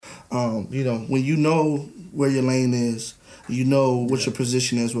When you know where your lane is, you know what your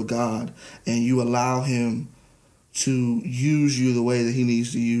position is with God, and you allow Him to use you the way that He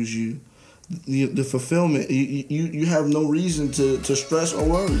needs to use you, the fulfillment, you have no reason to stress or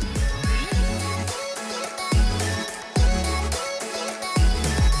worry.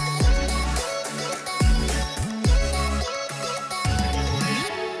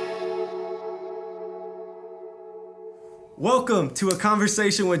 Welcome to A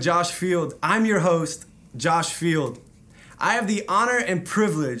Conversation with Josh Field. I'm your host, Josh Field. I have the honor and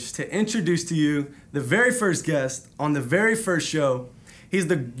privilege to introduce to you the very first guest on the very first show. He's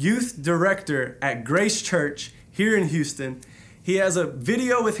the youth director at Grace Church here in Houston. He has a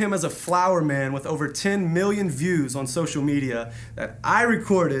video with him as a flower man with over 10 million views on social media that I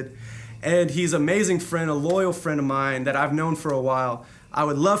recorded. And he's an amazing friend, a loyal friend of mine that I've known for a while. I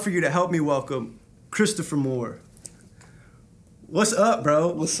would love for you to help me welcome Christopher Moore. What's up, bro?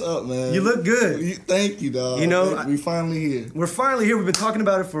 What's up, man? You look good. Thank you, dog. We're finally here. We're finally here. We've been talking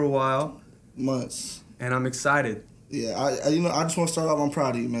about it for a while. Months. And I'm excited. Yeah, I just want to start off. I'm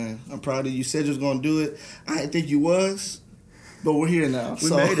proud of you, man. I'm proud of you. You said you was going to do it. I didn't think you was, but we're here now. We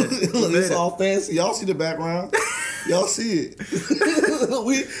made it. It's all fancy. Y'all see the background. Y'all see it.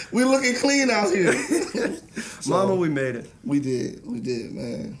 we looking clean out here. Mama, we made it. We did,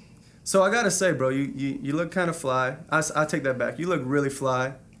 man. So I gotta say, bro, you look kind of fly. I take that back. You look really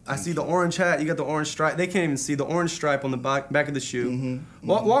fly. I see the orange hat. You got the orange stripe. They can't even see the orange stripe on the back of the shoe.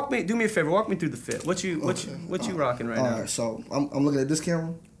 Mm-hmm. Do me a favor. Walk me through the fit. What you rocking right now? All right. So I'm looking at this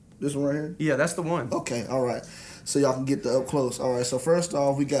camera. This one right here. Yeah, that's the one. Okay. All right. So y'all can get the up close. All right. So first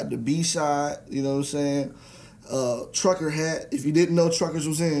off, we got the B side. You know what I'm saying? Trucker hat. If you didn't know truckers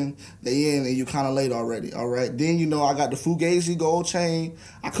was in, they in and you kind of late already. All right. Then I got the Fugazi gold chain.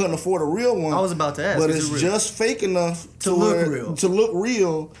 I couldn't afford a real one. I was about to ask, but it's just fake enough to look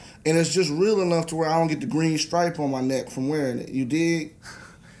real, and it's just real enough to where I don't get the green stripe on my neck from wearing it. You dig?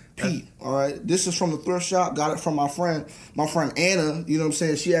 Pete. All right. This is from the thrift shop. Got it from my friend Anna. You know what I'm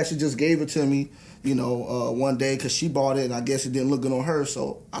saying? She actually just gave it to me. One day because she bought it and I guess it didn't look good on her.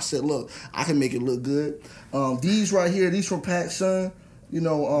 So I said, look, I can make it look good. These right here, these from PacSun, a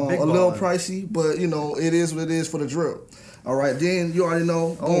little pricey, but it is what it is for the drip. All right, then you already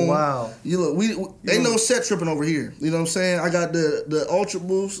know. Oh, wow. You look, ain't no set tripping over here. You know what I'm saying? I got the Ultra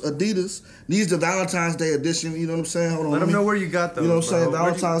Boost Adidas. These the Valentine's Day edition. You know what I'm saying? Hold on. Let them know where you got those. You know what I'm saying?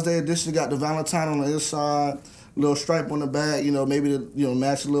 Valentine's Day edition got the Valentine on the inside. Little stripe on the back, maybe to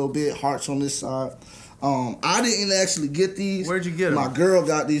match a little bit. Hearts on this side. I didn't actually get these. Where'd you get them? My girl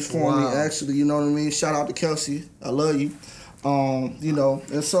got these for me. Actually, you know what I mean. Shout out to Kelsey. I love you.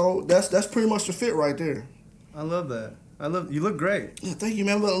 And so that's pretty much the fit right there. I love that. You look great. Yeah, thank you,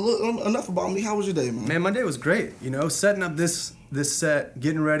 man. But look, enough about me. How was your day, man? Man, my day was great. Setting up this set,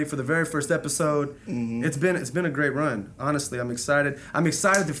 getting ready for the very first episode. Mm-hmm. It's been a great run. Honestly, I'm excited. I'm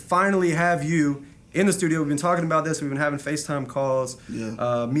excited to finally have you in the studio. We've been talking about this. We've been having FaceTime calls,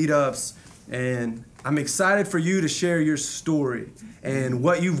 meetups, and I'm excited for you to share your story and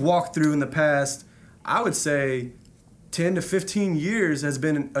what you've walked through in the past. I would say 10 to 15 years has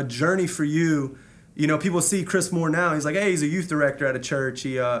been a journey for you. People see Chris Moore now. He's like, hey, he's a youth director at a church.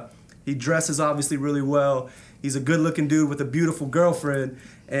 He dresses obviously really well. He's a good-looking dude with a beautiful girlfriend.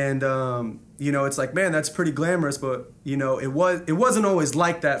 And, it's like, man, that's pretty glamorous. But, it wasn't always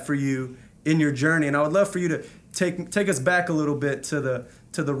like that for you in your journey, and I would love for you to take us back a little bit to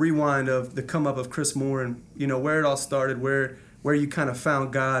the rewind of the come up of Chris Moore and where it all started, where you kind of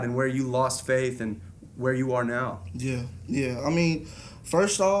found God and where you lost faith and where you are now. Yeah. I mean,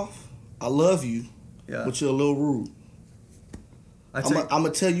 first off, I love you, but you're a little rude. I'm gonna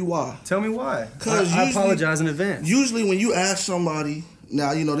tell you why. Tell me why. Because I apologize in advance. Usually, when you ask somebody.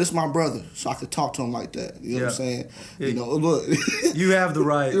 Now, this is my brother, so I could talk to him like that. You know what I'm saying? Yeah. Look. You have the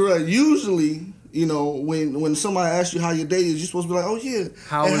right. You're right. Usually, when somebody asks you how your day is, you're supposed to be like, oh, yeah.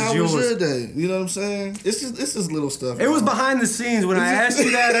 How was your day? You know what I'm saying? It's just little stuff. It was behind the scenes when I asked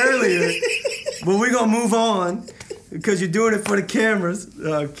you that earlier. But we're going to move on because you're doing it for the cameras.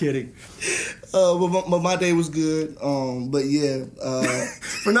 No, I'm kidding. But my day was good. But, yeah.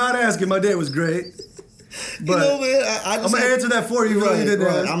 For not asking, my day was great. But man, I'm going to answer that for you. Right, you didn't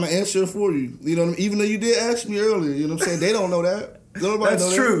ask. I'm going to answer it for you. You know what I mean? Even though you did ask me earlier, you know what I'm saying? They don't know that.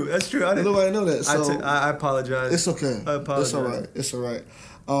 That's true. That's true. Nobody know that. So I apologize. It's okay. I apologize. It's all right.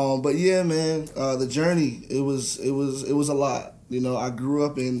 But yeah, man, the journey, it was a lot. I grew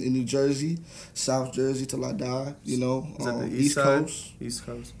up in New Jersey, South Jersey till I died, Is that the East side? Coast. East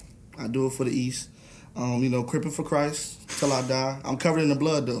Coast. I do it for the East. Crippin' for Christ till I die. I'm covered in the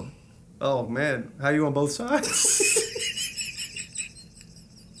blood though. Oh man, how you on both sides?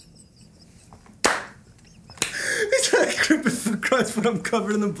 tripping for Christ when I'm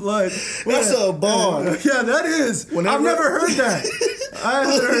covered in the blood. That's a bar. Yeah, that is. I've never heard that. I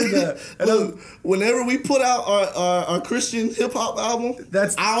haven't heard that. And look, whenever we put out our Christian hip hop album,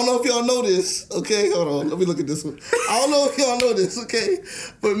 I don't know if y'all know this. Okay, hold on. Let me look at this one. I don't know if y'all know this. Okay,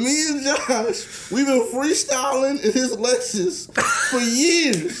 but me and Josh, we've been freestyling in his Lexus for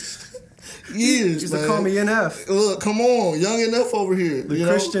years. Years, used man. to call me NF. Look, come on, Young NF over here. The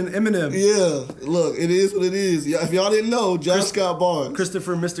Christian Eminem. Yeah, look, it is what it is. If y'all didn't know, Josh got bars.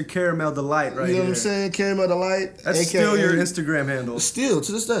 Christopher, Mr. Caramel Delight, right here. You know what I'm saying? Caramel Delight. That's AKA, still your Instagram handle. Still,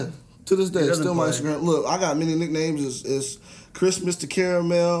 to this day. To this day, still my Instagram. Look, I got many nicknames. It's Chris, Mr.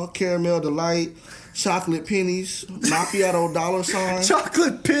 Caramel, Caramel Delight, Chocolate Pennies, Macchiato dollar sign.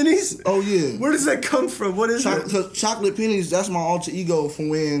 Chocolate Pennies? Oh, yeah. Where does that come from? What is it? Chocolate Pennies, that's my alter ego from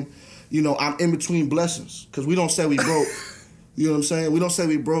when, you know, I'm in between blessings. Because we don't say we broke. You know what I'm saying? We don't say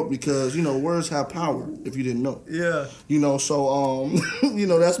we broke because, you know, words have power, if you didn't know. Yeah. You know, so, you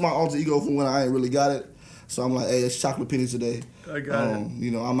know, that's my alter ego from when I ain't really got it. So I'm like, hey, it's Chocolate Pennies today. I got it.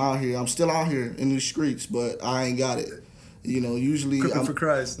 You know, I'm out here. I'm still out here in these streets, but I ain't got it. You know, usually Crippled for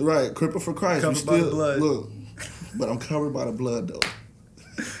Christ. Right, crippled for Christ. Covered by the blood. Look, but I'm covered by the blood, though.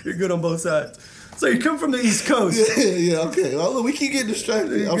 You're good on both sides. So you come from the East Coast. Yeah, okay. Well, look, we keep getting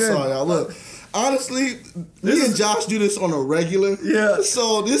distracted. I'm sorry. Now, look. Honestly, me and Josh do this on a regular. Yeah.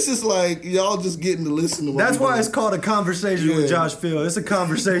 So this is like y'all just getting to listen to what That's why it's called a conversation with Josh Field. It's a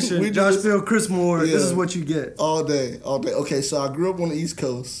conversation. Josh Field, Chris Moore. Yeah. This is what you get. All day. Okay, so I grew up on the East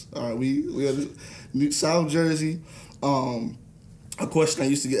Coast. All right, we had South Jersey. A question I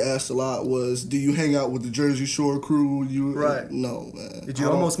used to get asked a lot was, do you hang out with the Jersey Shore crew? Right. No, man. Did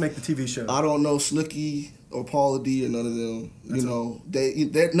you almost make the TV show? I don't know Snooki or Paula D or none of them.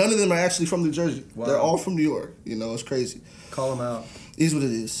 None of them are actually from New Jersey. Wow. They're all from New York. You know, it's crazy. Call them out. Is what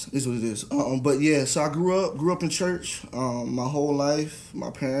it is. But yeah, so I grew up in church my whole life. My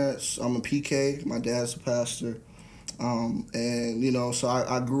parents, I'm a PK. My dad's a pastor. And, you know, so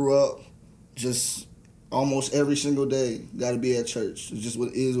I grew up just almost every single day. Got to be at church. It's just what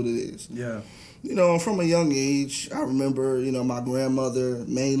it is. Yeah. You know, from a young age, I remember, you know, my grandmother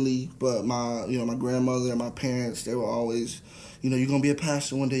mainly, but my grandmother and my parents, they were always, you know, you're going to be a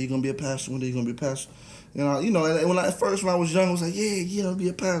pastor one day, you're going to be a pastor one day, you're going to be a pastor. And when I was young, I was like, yeah, be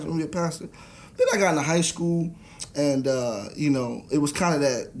a pastor, I'm going to be a pastor. Then I got into high school, and, you know, it was kind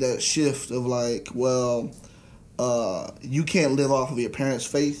of that shift of like, well, you can't live off of your parents'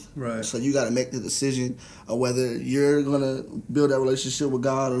 faith. Right. So you got to make the decision of whether you're going to build that relationship with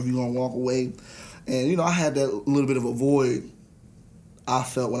God or if you're going to walk away. And, you know, I had that little bit of a void I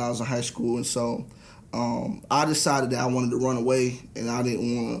felt when I was in high school. And so I decided that I wanted to run away, and I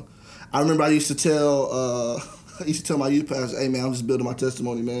didn't want to. I remember I used to tell my youth pastor, hey, man, I'm just building my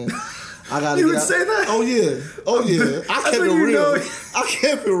testimony, man. I gotta you would say that? Oh yeah. I kept it real. I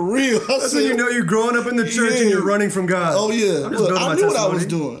kept it real. That's when you know you're growing up in the church and you're running from God. Oh yeah. Look, I knew what I was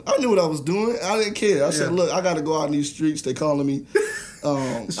doing. I didn't care. I said, look, I gotta go out in these streets. They calling me.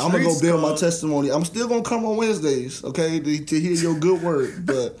 I'm gonna go build my testimony. I'm still gonna come on Wednesdays, okay, to hear your good word.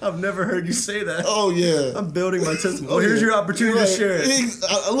 But I've never heard you say that. Oh yeah. I'm building my testimony. Oh, here's your opportunity to share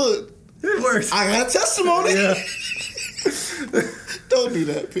it. Look, it works. I got a testimony. Yeah. Don't do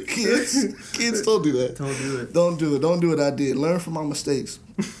that, kids. Don't do that. Don't do it. Don't do it. Don't do what I did. Learn from my mistakes.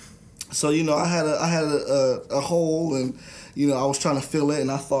 So you know, I had a hole, and you know, I was trying to fill it,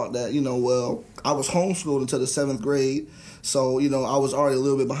 and I thought that, you know, well, I was homeschooled until the 7th grade, so you know, I was already a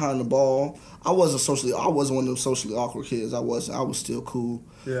little bit behind the ball. I wasn't one of them socially awkward kids. I was still cool.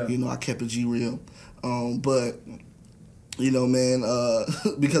 Yeah. You know, I kept it G real. But you know, man,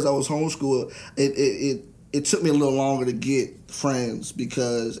 because I was homeschooled, it took me a little longer to get friends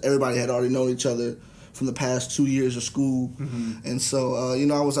because everybody had already known each other from the past 2 years of school. Mm-hmm. And so, you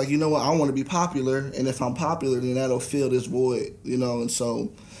know, I was like, you know what, I want to be popular, and if I'm popular, then that'll fill this void, you know. And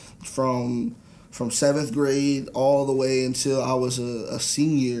so from 7th grade all the way until I was a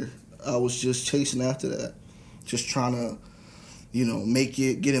senior, I was just chasing after that, just trying to, you know, make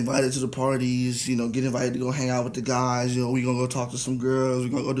it, get invited to the parties, you know, get invited to go hang out with the guys, you know, we're going to go talk to some girls,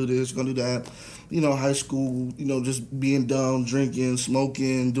 we're going to go do this, we're going to do that. You know, high school, you know, just being dumb, drinking,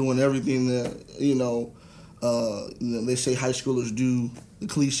 smoking, doing everything that, you know, they say high schoolers do, the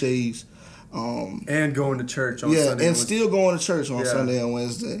cliches. And going to church on Sunday. Yeah, and still going to church on Sunday and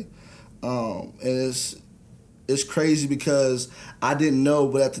Wednesday. And it's crazy because I didn't know,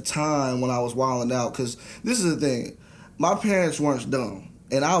 but at the time when I was wilding out, because this is the thing, my parents weren't dumb,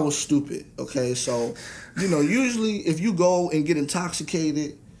 and I was stupid, okay? So, you know, usually if you go and get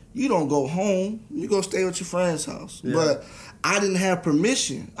intoxicated, you don't go home. You go stay at your friend's house. Yeah. But I didn't have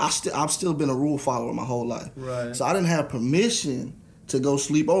permission. I've still been a rule follower my whole life. Right. So I didn't have permission to go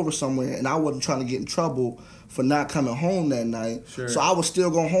sleep over somewhere, and I wasn't trying to get in trouble for not coming home that night. Sure. So I would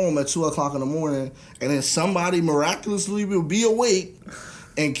still go home at 2:00 in the morning, and then somebody miraculously will be awake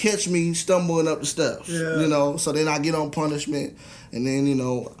and catch me stumbling up the steps. Yeah. You know, so then I get on punishment, and then, you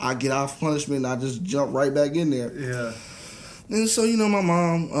know, I get off punishment and I just jump right back in there. Yeah. And so, you know, my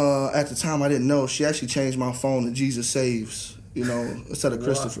mom, at the time I didn't know, she actually changed my phone to Jesus Saves, you know, instead of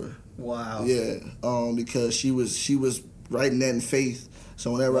Christopher. Wow. Yeah, because she was writing that in faith.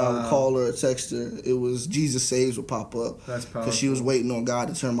 So whenever I would call her or text her, it was Jesus Saves would pop up. That's powerful. Because she was waiting on God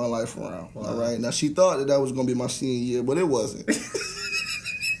to turn my life around. Wow. All right. Now she thought that was going to be my senior year, but it wasn't.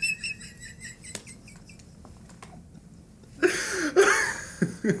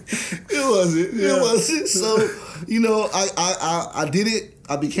 It wasn't. So, you know, I did it.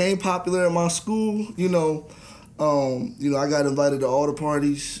 I became popular in my school. You know, I got invited to all the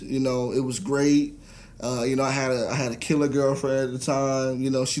parties. You know, it was great. You know, I had a killer girlfriend at the time. You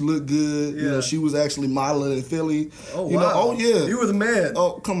know, she looked good. Yeah. You know, she was actually modeling in Philly. Oh, you wow. know, oh yeah. You were the man.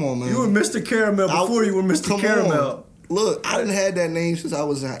 Oh, come on, man. You were Mr. Caramel before you were Mr. Caramel. On. Look, I didn't have that name since I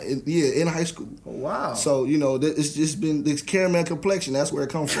was in high school. Oh, wow. So, you know, it's just been this caramel complexion. That's where it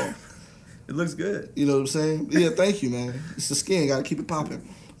comes from. It looks good. You know what I'm saying? Yeah, thank you, man. It's the skin. Got to keep it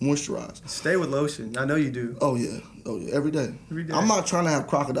popping. Moisturized. Stay with lotion. I know you do. Oh, yeah. Every day. Every day. I'm not trying to have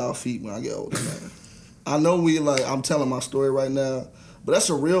crocodile feet when I get older, man. I know I'm telling my story right now, but that's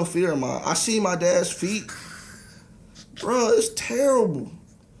a real fear of mine. I see my dad's feet. Bro, it's terrible.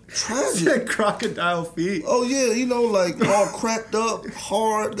 Tragic. Crocodile feet. Oh yeah, you know, like all cracked up,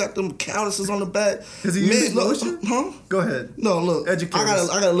 hard, got them calluses on the back. Does he use lotion? Huh? Go ahead. No, look. Educate us.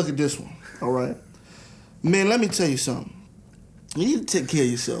 I gotta look at this one. All right, man. Let me tell you something. You need to take care of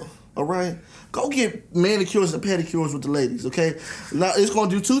yourself. All right. Go get manicures and pedicures with the ladies. Okay. Now it's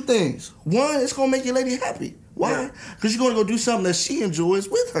gonna do two things. One, it's gonna make your lady happy. Why? Because you're gonna go do something that she enjoys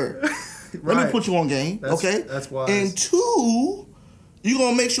with her. Right. Let me put you on game. Okay. That's wise. And two, you're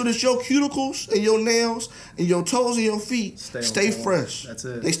going to make sure that your cuticles and your nails and your toes and your feet stay fresh. That's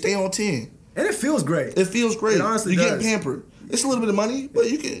it. They stay on 10. And it feels great. It feels great. It honestly You're does. getting pampered. It's a little bit of money, but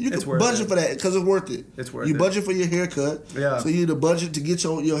you can budget for that because it's worth it. It's worth you it. budget for your haircut. Yeah. So you need to budget to get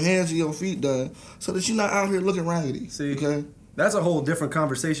your hands and your feet done so that you're not out here looking raggedy. See, okay? That's a whole different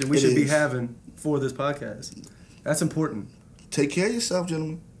conversation we should be having for this podcast. That's important. Take care of yourself,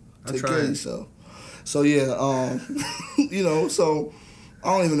 gentlemen. Take care of yourself. So, yeah, you know, so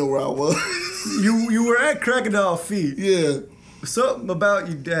I don't even know where I was. You were at Crocodile Feet. Yeah. Something about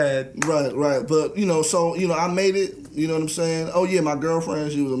your dad. Right. But, you know, so, you know, I made it. You know what I'm saying? Oh, yeah, my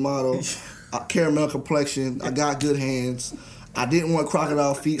girlfriend, she was a model. Caramel complexion. I got good hands. I didn't want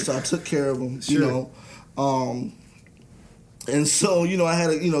crocodile feet, so I took care of them, sure. You know. And so, you know, I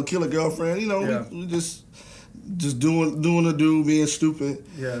had a, killer girlfriend. You know, we just doing the do, being stupid.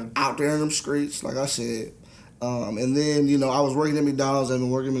 Yeah. Out there in them streets, like I said. And then, you know, I was working at McDonald's. I've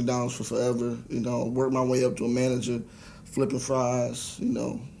been working at McDonald's for forever. You know, worked my way up to a manager, flipping fries, you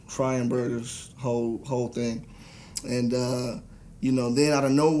know, frying burgers, whole thing. And, you know, then out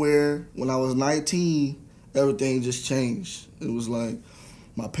of nowhere, when I was 19, everything just changed. It was like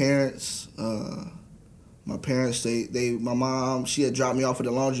my parents, my mom, she had dropped me off at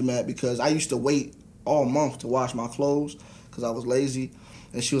the laundromat because I used to wait all month to wash my clothes because I was lazy.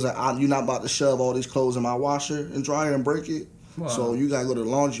 And she was like, you're not about to shove all these clothes in my washer and dryer and break it. Wow. So you got to go to the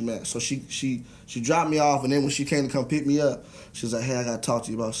laundromat. So she dropped me off, and then when she came to come pick me up, she was like, hey, I got to talk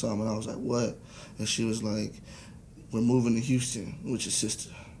to you about something. And I was like, what? And she was like, we're moving to Houston with your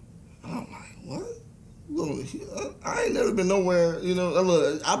sister. And I'm like, what? I ain't never been nowhere, you know.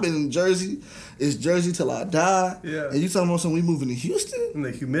 Look, I've been in Jersey. It's Jersey till I die. Yeah. And you talking about something, we moving to Houston? And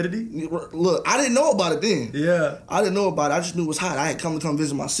the humidity? Look, I didn't know about it then. Yeah. I didn't know about it. I just knew it was hot. I had come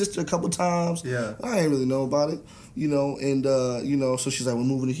visit my sister a couple times. Yeah. I didn't really know about it, you know. And, you know, so she's like, we're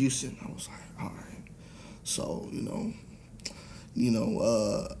moving to Houston. I was like, all right. So,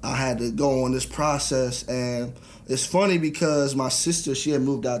 I had to go on this process, and it's funny because my sister, she had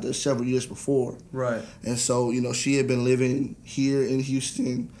moved out there several years before. Right. And so, you know, she had been living here in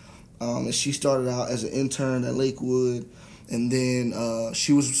Houston, and she started out as an intern at Lakewood, and then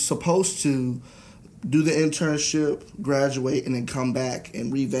she was supposed to do the internship, graduate, and then come back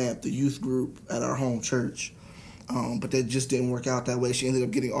and revamp the youth group at our home church. But that just didn't work out that way. She ended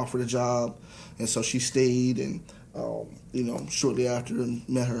up getting offered a job, and so she stayed, and shortly after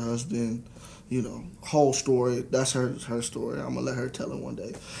met her husband. You know, whole story. That's her story. I'm gonna let her tell it one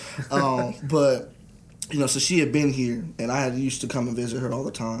day. But you know, so she had been here, and I used to come and visit her all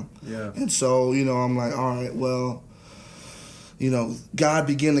the time. Yeah. And so, you know, I'm like, all right, well, God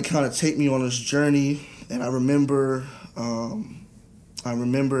began to kind of take me on this journey, and I remember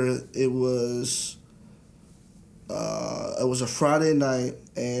it was a Friday night,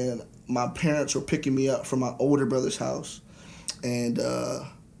 and my parents were picking me up from my older brother's house, and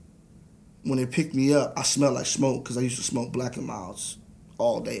when they picked me up, I smelled like smoke because I used to smoke Black and Milds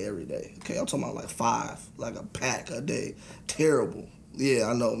all day, every day. Okay, I'm talking about like 5, like a pack a day. Terrible. Yeah,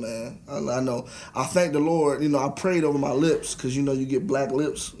 I know, man. I know. I thank the Lord. I prayed over my lips because, you get black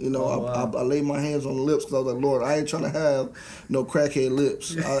lips. I laid my hands on the lips because I was like, Lord, I ain't trying to have no crackhead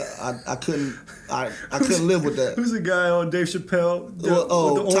lips. I couldn't live with that. Who's the guy on Dave Chappelle?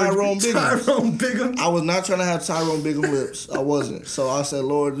 Tyrone Biggums. Tyrone Biggums. I was not trying to have Tyrone Biggums lips. I wasn't. So I said,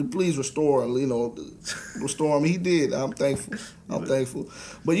 Lord, please restore him. He did. I'm thankful.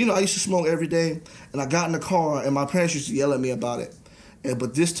 But, I used to smoke every day, and I got in the car, and my parents used to yell at me about it.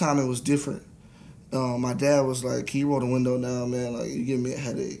 But this time it was different. My dad was like, "Can you roll the window down, man? Like, you giving me a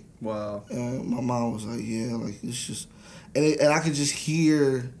headache." Wow. And my mom was like, "Yeah, like it's just," and I could just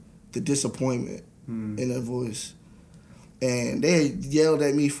hear the disappointment in her voice. And they had yelled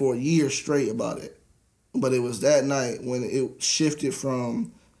at me for a year straight about it, but it was that night when it shifted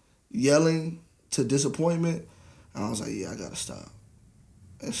from yelling to disappointment. And I was like, "Yeah, I gotta stop,"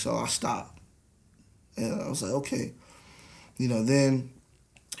 and so I stopped. And I was like, "Okay." Then,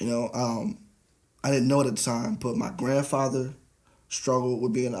 I didn't know at the time, but my grandfather struggled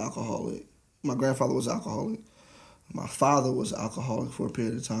with being an alcoholic. My grandfather was alcoholic. My father was alcoholic for a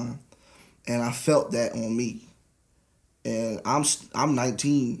period of time. And I felt that on me. And I'm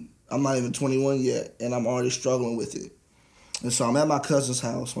 19. I'm not even 21 yet, and I'm already struggling with it. And so I'm at my cousin's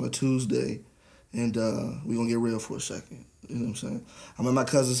house on a Tuesday, and we're going to get real for a second. You know what I'm saying? I'm at my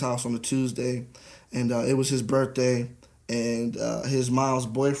cousin's house on a Tuesday, and it was his birthday. And his mom's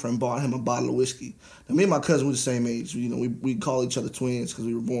boyfriend bought him a bottle of whiskey. Now, me and my cousin were the same age. We call each other twins because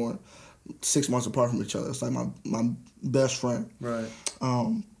we were born 6 months apart from each other. It's like my best friend. Right.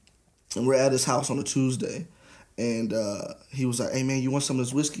 And we're at his house on a Tuesday. And he was like, "Hey, man, you want some of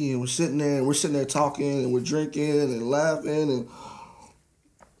this whiskey?" And we're sitting there talking, and we're drinking and laughing. And,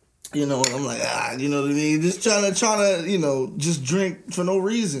 and I'm like, you know what I mean? Just trying to, just drink for no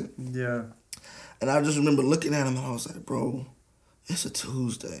reason. Yeah. And I just remember looking at him, and I was like, "Bro, it's a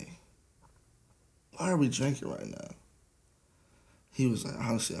Tuesday. Why are we drinking right now?" He was like,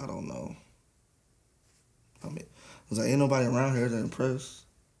 "Honestly, I don't know." I was like, "Ain't nobody around here to impress.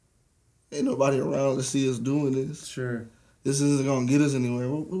 Ain't nobody around to see us doing this. Sure. This isn't going to get us anywhere.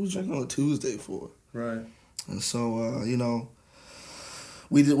 What we drinking on a Tuesday for?" Right. And so,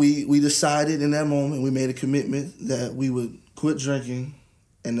 we decided in that moment, we made a commitment that we would quit drinking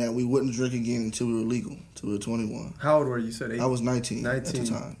and that we wouldn't drink again until we were legal, until we were 21. How old were you? You said 8? I was 19 at the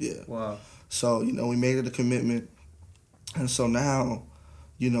time, yeah. Wow. So, we made it a commitment. And so now,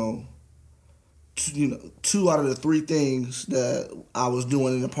 2 out of the 3 things that I was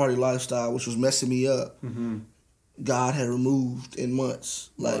doing in the party lifestyle, which was messing me up, God had removed in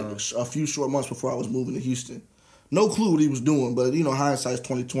months, a few short months before I was moving to Houston. No clue what he was doing, but, hindsight's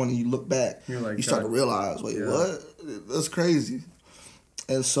 20/20. You look back, you start to realize, wait, what? That's crazy.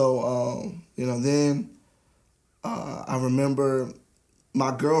 And so, then I remember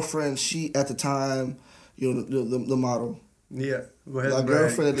my girlfriend, she, at the time, the model. Yeah. Go ahead. My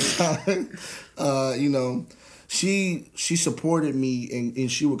girlfriend at the time, she supported me and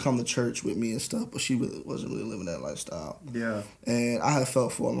she would come to church with me and stuff, but she wasn't really living that lifestyle. Yeah. And I had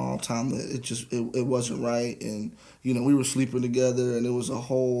felt for a long time that it wasn't right. And, we were sleeping together and it was a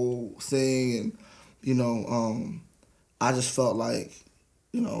whole thing. And, I just felt like,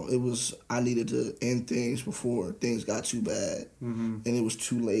 I needed to end things before things got too bad. And it was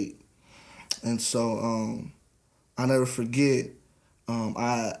too late. And so I never forget,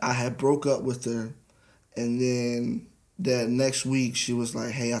 I had broke up with her, and then that next week she was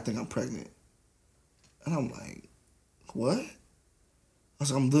like, "Hey, I think I'm pregnant." And I'm like, "What?" I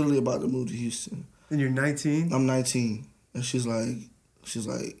was like, "I'm literally about to move to Houston." And you're 19? I'm 19. And she's like,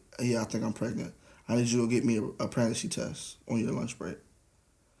 "Yeah, I think I'm pregnant. I need you to go get me a pregnancy test on your lunch break."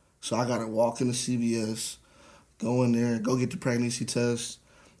 So I got to walk into CVS, go in there, go get the pregnancy test,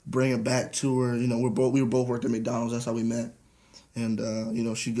 bring it back to her. We were both working at McDonald's. That's how we met. And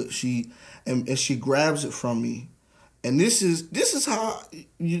she grabs it from me, and this is how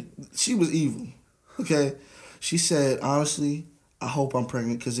she was evil. Okay, she said, "Honestly, I hope I'm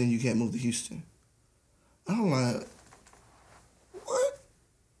pregnant because then you can't move to Houston." I'm like, what?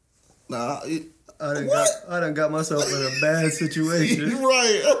 Nah. I done got myself in a bad situation.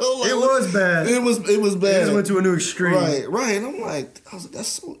 Right. Like, it was bad. It was bad. It just went to a new extreme. Right. And I was like, that's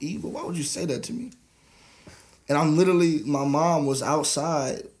so evil. Why would you say that to me? And I'm literally, my mom was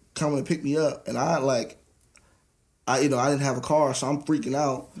outside coming to pick me up, and I didn't have a car, so I'm freaking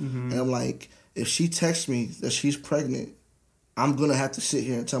out. And I'm like, if she texts me that she's pregnant, I'm gonna have to sit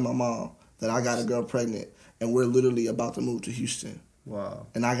here and tell my mom that I got a girl pregnant, and we're literally about to move to Houston. Wow.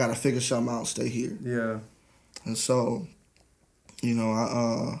 And I gotta figure something out and stay here. Yeah. And so,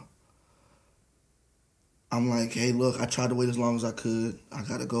 I'm like, hey, look, I tried to wait as long as I could. I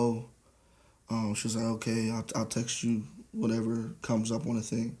gotta go. She was like, okay, I'll text you whatever comes up on the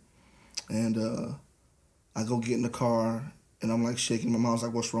thing. And I go get in the car, and I'm like shaking. My mom's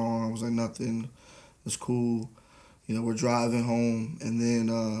like, what's wrong? I was like, nothing. It's cool. We're driving home, and then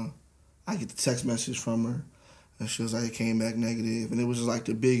I get the text message from her, and she was like, it came back negative. And it was just like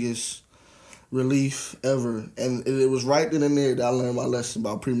the biggest relief ever. And it was right then and there that I learned my lesson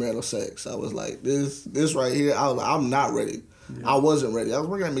about premarital sex. I was like, this right here, I'm not ready. Yeah. I wasn't ready. I was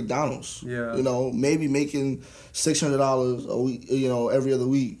working at McDonald's. Yeah. Maybe making $600 a week, every other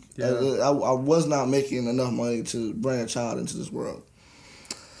week. Yeah. I was not making enough money to bring a child into this world.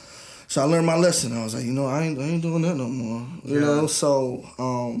 So I learned my lesson. I was like, I ain't doing that no more. You know? So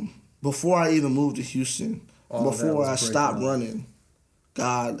before I even moved to Houston, before I stopped running,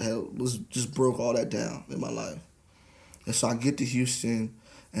 God just broke all that down in my life. And so I get to Houston,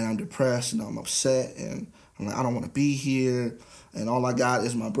 and I'm depressed, and I'm upset, and I'm like, I don't want to be here. And all I got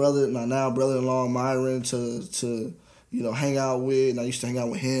is my now brother-in-law, Myron, to hang out with. And I used to hang out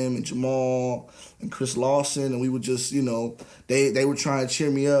with him and Jamal and Chris Lawson, and we would just, they were trying to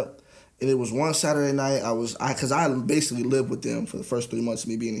cheer me up. And it was one Saturday night, because I basically lived with them for the first 3 months of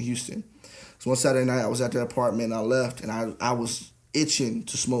me being in Houston. So one Saturday night, I was at their apartment, and I left, and I was itching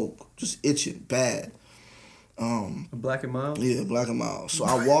to smoke, just itching bad. Black and Mild? Yeah, Black and Mild. So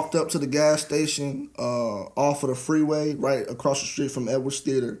I walked up to the gas station off of the freeway, right across the street from Edwards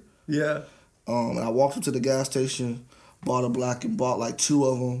Theater. Yeah. And I walked up to the gas station, bought like 2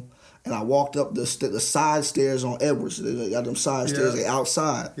 of them, and I walked up the side stairs on Edwards. They got them side stairs, they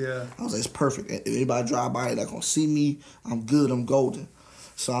outside. Yeah. I was like, it's perfect. If anybody drive by, they're not gonna see me. I'm good. I'm golden.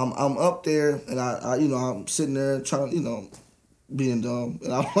 So I'm up there, and I'm sitting there trying to, being dumb,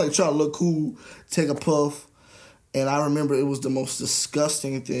 and I'm like trying to look cool, take a puff. And I remember it was the most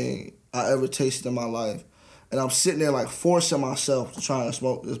disgusting thing I ever tasted in my life. And I'm sitting there like forcing myself to try and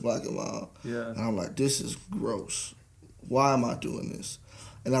smoke this Black and Mild. Yeah. And I'm like, this is gross. Why am I doing this?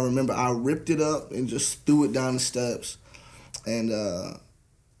 And I remember I ripped it up and just threw it down the steps. And the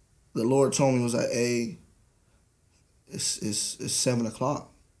Lord told me, was like, hey, it's 7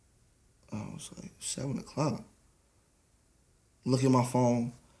 o'clock. I was like, 7 o'clock? Look at my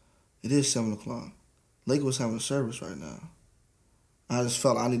phone. It is 7 o'clock. Lakewood's having a service right now. I just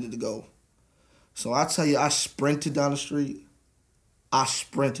felt I needed to go. So I tell you, I sprinted down the street. I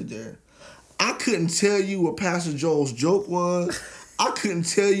sprinted there. I couldn't tell you what Pastor Joel's joke was. I couldn't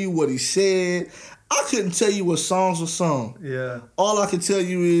tell you what he said. I couldn't tell you what songs were sung. Yeah. All I can tell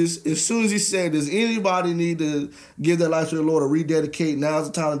you is, as soon as he said, does anybody need to give their life to the Lord or rededicate? Now's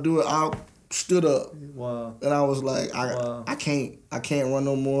the time to do it. I stood up. Wow. And I was like, I can't run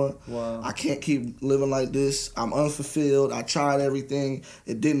no more. Wow. I can't keep living like this. I'm unfulfilled. I tried everything.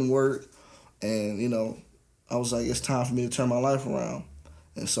 It didn't work. And, I was like, it's time for me to turn my life around.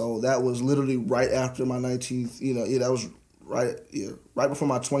 And so that was literally right after my 19th, that was right before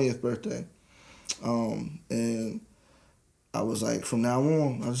my 20th birthday. And I was like, from now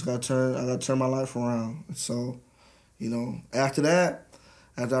on, I got to turn my life around. And so, after that,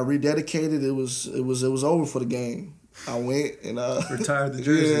 after I rededicated, it was over for the game. I went and retired the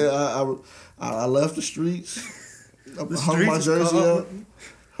jersey. Yeah, I left the streets. Hung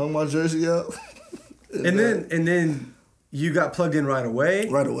my jersey up. And then you got plugged in right away.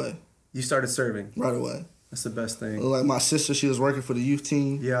 Right away. You started serving. Right away. That's the best thing. Like my sister, she was working for the youth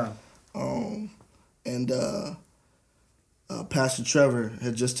team. Yeah. And Pastor Trevor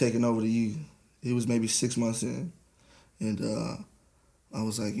had just taken over the youth. He was maybe 6 months in, and I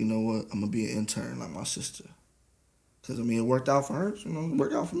was like, you know what? I'm gonna be an intern like my sister, because it worked out for her. It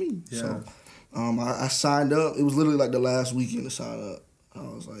worked out for me. Yeah. So I signed up. It was literally like the last weekend to sign up. I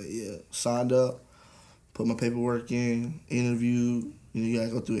was like, yeah, signed up, put my paperwork in, interviewed. You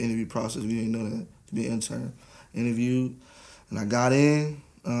gotta go through the interview process. We didn't know that to be an intern. Interviewed, and I got in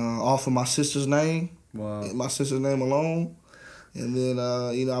off of my sister's name. Wow. My sister's name alone. And then,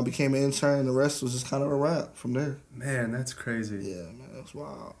 I became an intern. The rest was just kind of a wrap from there. Man, that's crazy. Yeah, man, that's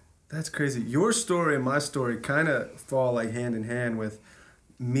wild. That's crazy. Your story and my story kind of fall like hand in hand with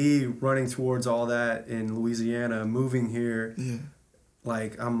me running towards all that in Louisiana, moving here. Yeah.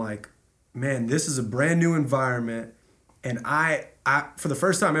 Like, I'm like, man, this is a brand new environment. And I for the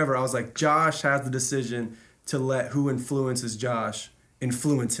first time ever, I was like, Josh has the decision to let who influences Josh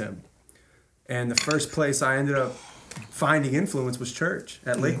influence him. And the first place I ended up finding influence was church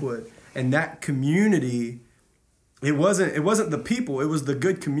at Lakewood. And that community, it wasn't the people, it was the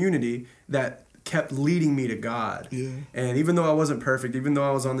good community that kept leading me to God. Yeah. And even though I wasn't perfect, even though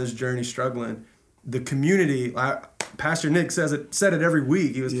I was on this journey struggling, the community, Pastor Nick said it every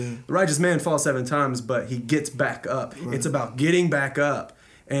week. He was, the righteous man falls 7 times, but he gets back up. Right. It's about getting back up.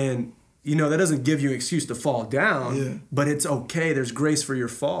 And, that doesn't give you an excuse to fall down, but it's okay. There's grace for your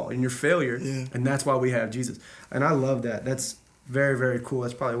fall and your failure. Yeah. And that's why we have Jesus. And I love that. That's very, very cool.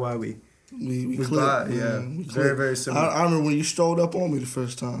 That's probably why we clicked. We very, very similar. I remember when you strolled up on me the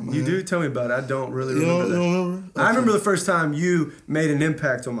first time. Man. You do? Tell me about it. I don't really remember that. You don't remember? Okay. I remember the first time you made an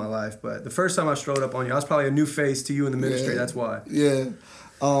impact on my life, but the first time I strolled up on you, I was probably a new face to you in the ministry. That's why. Yeah.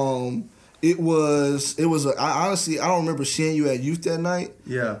 It was. I honestly, I don't remember seeing you at youth that night.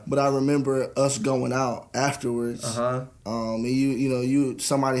 Yeah. But I remember us going out afterwards. And you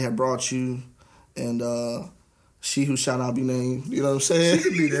somebody had brought you, and she who shall not be named. You know what I'm saying? She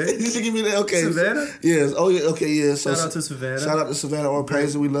could be there. She could be there. Okay. Savannah. Yes. Oh yeah. Okay. Yeah. Shout out to Savannah. Shout out to Savannah or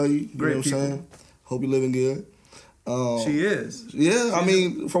Paisley. We love you. Great know what I'm saying? Hope you're living good. She is. Yeah, I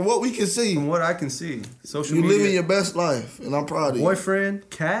mean, from what we can see. From what I can see. Social media. You're living your best life, and I'm proud of you. Boyfriend,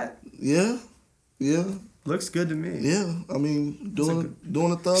 cat. Yeah. Looks good to me. Yeah, I mean, doing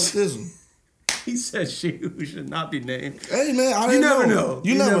the thug-ism. He said she who should not be named. Hey, man, I didn't know.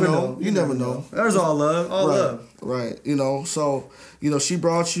 You never know. You never know. There's all love. All love. Right. So, she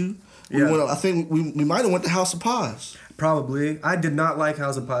brought you. I think we might have went to House of Pies. Probably. I did not like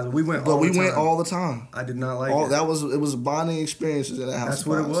House of Pies, but we went all the time. But we went all the time. I did not like it. It was bonding experiences at that House of Pies. That's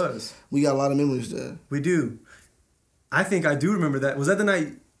what it was. We got a lot of memories there. We do. I think I do remember that. Was that the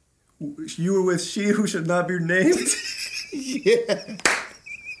night you were with she who should not be named? Yeah.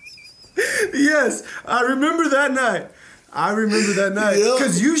 Yes, I remember that night.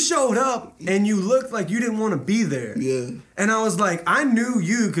 Because you showed up and you looked like you didn't want to be there. Yeah. And I was like, I knew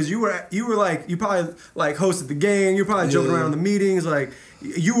you because you were like, you probably like hosted the gang. You're probably joking around in the meetings. Like,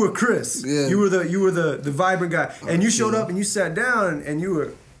 you were Chris. Yeah. You were the vibrant guy. And you showed up and you sat down and you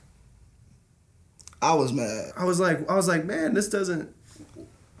were. I was mad. I was like, man, this doesn't.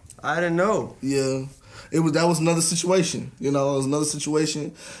 I didn't know. Yeah. That was another situation. It was another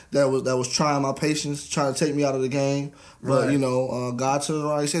situation that was trying my patience, trying to take me out of the game. But God turned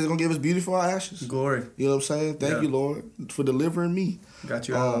around. He said He's gonna give us beauty for our ashes. Glory. You know what I'm saying? Thank you, Lord, for delivering me. Got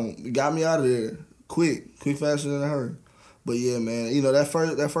you out. Got me out of there quick, faster than I heard. But yeah, man,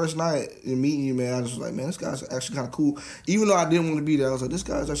 that first night in meeting you, man, I was like, man, this guy's actually kind of cool. Even though I didn't want to be there, I was like, this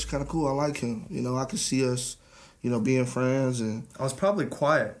guy's actually kind of cool. I like him. I could see us. Being friends. And I was probably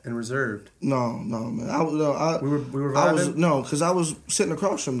quiet and reserved. No, man. We were vibing? Because I was sitting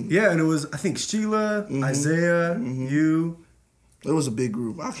across from you. Yeah, and it was, I think, Sheila, Isaiah, you. It was a big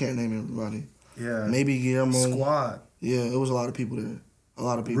group. I can't name everybody. Yeah. Maybe Guillermo. Squad. Yeah, it was a lot of people there. A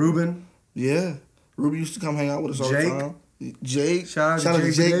lot of people. Ruben. Yeah. Ruben used to come hang out with us all the time. Jake. Shout out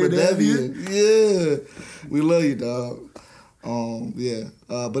to Jake Badavian. Yeah. We love you, dog.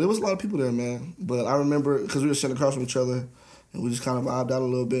 But it was a lot of people there, man. But I remember because we were sitting across from each other, and we just kind of vibed out a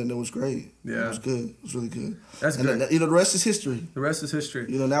little bit, and it was great. Yeah, it was good. It was really good. That's good. The rest is history. The rest is history.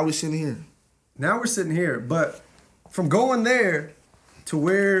 Now we're sitting here. But from going there to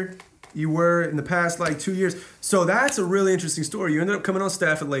where you were in the past 2 years, so that's a really interesting story. You ended up coming on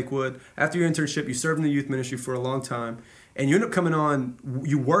staff at Lakewood after your internship. You served in the youth ministry for a long time, and you ended up coming on.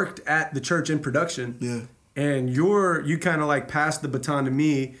 You worked at the church in production. Yeah. And you kind of passed the baton to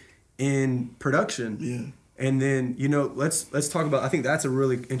me in production. Yeah. And then, let's talk about, I think that's a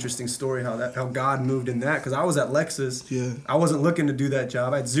really interesting story how God moved in that. Because I was at Lexus. Yeah. I wasn't looking to do that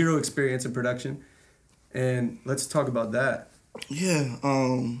job. I had zero experience in production. And let's talk about that. Yeah.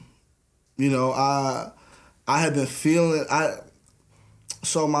 I had been feeling,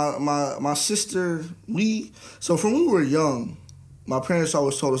 so my sister, so from when we were young, my parents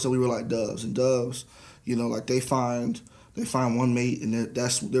always told us that we were like doves. And doves, they find one mate and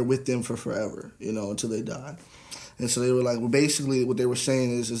they're with them for forever, until they die. And so they were like, well, basically what they were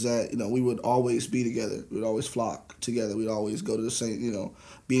saying is that, we would always be together. We'd always flock together. We'd always go to the same,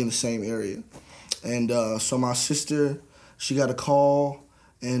 be in the same area. And so my sister, she got a call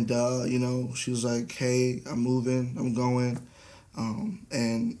and, she was like, hey, I'm moving, I'm going.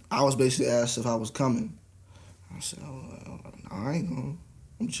 And I was basically asked if I was coming. I said, I ain't going.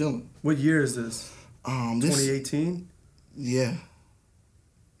 I'm chilling. What year is this? 2018? Yeah.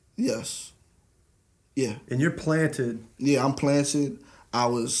 Yes. Yeah. And you're planted. Yeah, I'm planted. I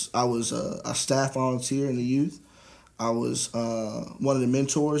was a staff volunteer in the youth. I was one of the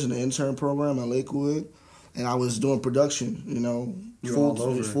mentors in the intern program at Lakewood. and I was doing production,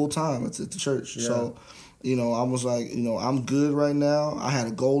 full time at the church. Yeah. So, I was like, I'm good right now. I had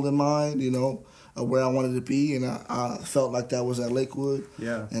a goal in mind, of where I wanted to be, and I felt like that was at Lakewood.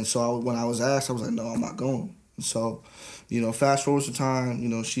 Yeah. And so when I was asked, I was like, no, I'm not going. And so, fast forward some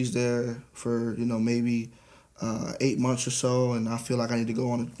time, she's there for, maybe 8 months or so, and I feel like I need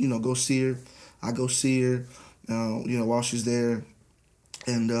to go see her. I go see her, while she's there.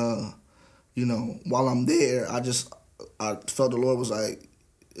 And, while I'm there, I felt the Lord was like,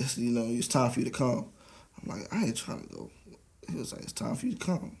 it's time for you to come. I'm like, I ain't trying to go. He was like, it's time for you to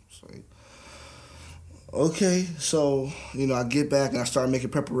come. It's like, okay. So, I get back and I start making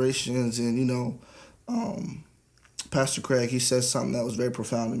preparations, and, Pastor Craig, he says something that was very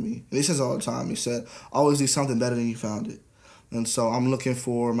profound to me. And he says all the time, he said, always do something better than you found it. And so I'm looking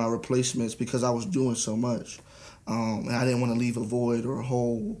for my replacements because I was doing so much. And I didn't want to leave a void or a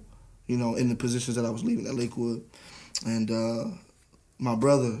hole, in the positions that I was leaving at Lakewood. And my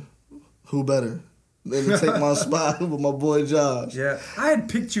brother, who better than to take my spot with my boy Josh. Yeah. I had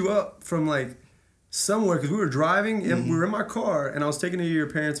picked you up from somewhere because we were driving and we were in my car and I was taking you to your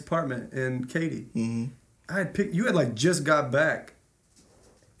parents' apartment in Katy. Mm-hmm. You had just got back,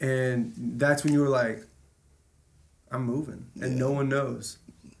 and that's when you were like, I'm moving, and no one knows.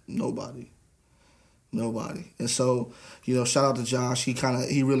 Nobody. And so, shout out to Josh.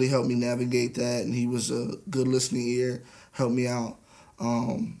 He really helped me navigate that, and he was a good listening ear, helped me out.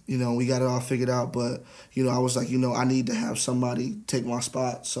 We got it all figured out, but, I was like, I need to have somebody take my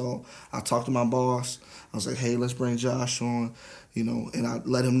spot. So I talked to my boss. I was like, hey, let's bring Josh on, and I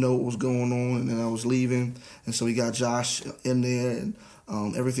let him know what was going on, and then I was leaving. And so we got Josh in there, and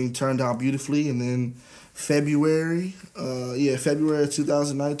everything turned out beautifully. And then February of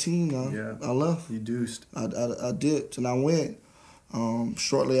 2019, I left. You deuced. I dipped, and I went.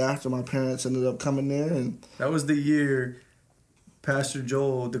 Shortly after, my parents ended up coming there. And that was the year Pastor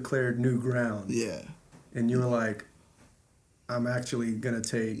Joel declared new ground. Yeah. And you were like, I'm actually going to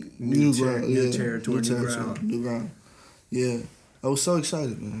take new territory, new ground. Yeah. I was so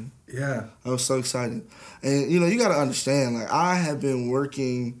excited, man. Yeah. I was so excited. And, you got to understand, I have been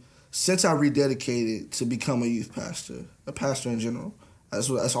working since I rededicated to become a youth pastor, a pastor in general.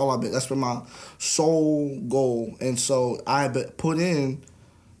 That's all I've been. That's been my sole goal. And so I put in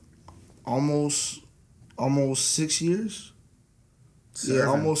almost 6 years. Serving. Yeah,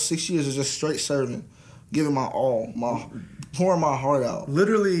 almost 6 years of just straight serving, giving my all, pouring my heart out.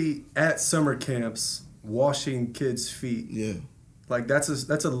 Literally at summer camps, washing kids' feet. Yeah. That's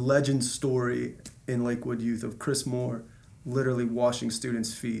a legend story in Lakewood Youth of Chris Moore literally washing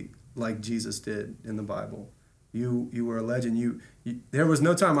students' feet like Jesus did in the Bible. You were a legend. You there was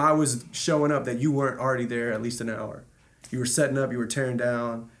no time I was showing up that you weren't already there at least an hour. You were setting up, you were tearing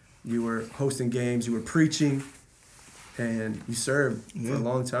down, you were hosting games, you were preaching, and you served for a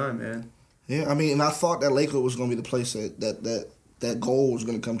long time, man. Yeah, and I thought that Lakewood was going to be the place that goal was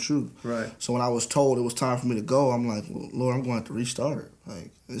going to come true. Right. So when I was told it was time for me to go, I'm like, well, Lord, I'm going to have to restart.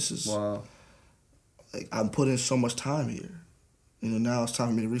 This is... Wow. I'm putting so much time here. Now it's time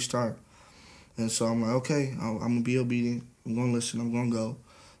for me to restart. And so I'm like, okay, I'm going to be obedient. I'm going to listen. I'm going to go.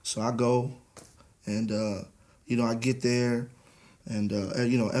 So I go, and, I get there. And,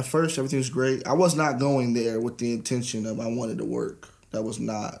 at first everything was great. I was not going there with the intention of I wanted to work. That was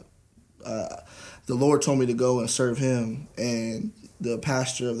not... the Lord told me to go and serve Him, and the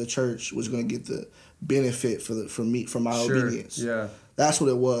pastor of the church was going to get the benefit for my obedience. Yeah, that's what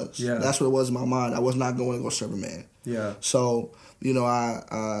it was. Yeah, that's what it was in my mind. I was not going to go serve a man. Yeah. So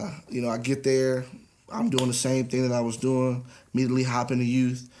I get there. I'm doing the same thing that I was doing. Immediately hopping to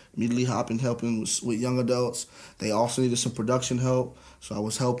youth. Immediately hopping helping with young adults. They also needed some production help, so I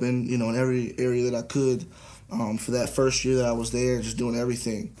was helping in every area that I could. For that first year that I was there, just doing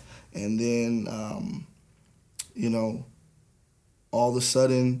everything. And then, all of a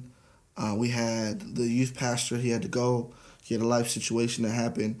sudden, we had the youth pastor. He had to go. He had a life situation that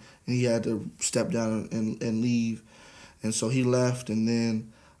happened, and he had to step down and leave. And so he left, and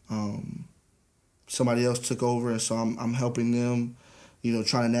then somebody else took over, and so I'm helping them,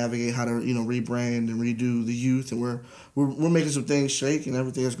 trying to navigate how to, rebrand and redo the youth. And we're making some things shake, and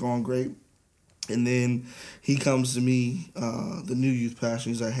everything is going great. And then he comes to me, the new youth pastor.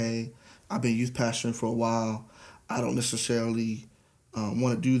 He's like, hey, I've been youth pastoring for a while. I don't necessarily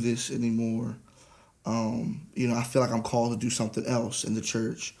want to do this anymore. I feel like I'm called to do something else in the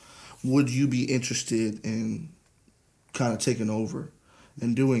church. Would you be interested in kind of taking over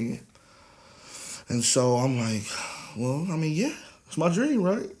and doing it? And so I'm like, well, yeah. It's my dream,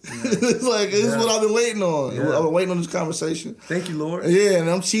 right? It's like, it's what I've been waiting on. Yeah. I've been waiting on this conversation. Thank you, Lord. Yeah, and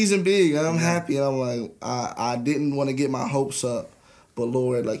I'm cheesing big, and I'm happy. And I'm like, I didn't want to get my hopes up, but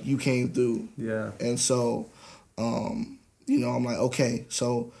Lord, like, you came through. Yeah. And so, you know, I'm like, okay,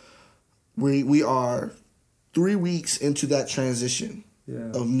 so we are 3 weeks into that transition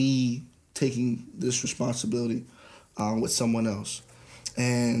of me taking this responsibility with someone else.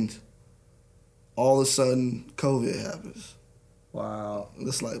 And all of a sudden, COVID happens. Wow.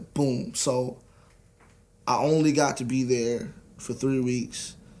 It's like, boom. So I only got to be there for 3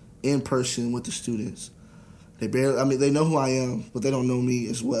 weeks in person with the students. They know who I am, but they don't know me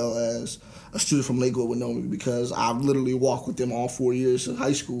as well as a student from Lakewood would know me, because I've literally walked with them all 4 years of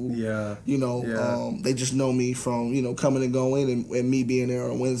high school. Yeah. You know, they just know me from, you know, coming and going and me being there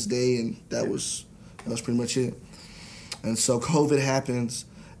on a Wednesday, and that was pretty much it. And so COVID happens,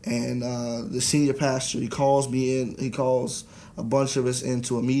 and the senior pastor, he calls me in. He calls a bunch of us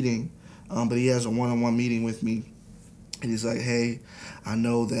into a meeting, but he has a one-on-one meeting with me, and he's like, "Hey, I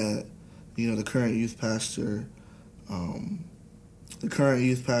know that, you know, the current youth pastor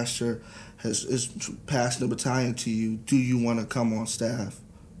is passing the baton to you. Do you want to come on staff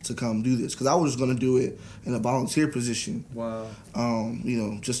to come do this?" Because I was going to do it in a volunteer position. Wow. You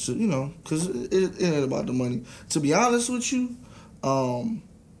know, just to, you know, because it ain't about the money. To be honest with you,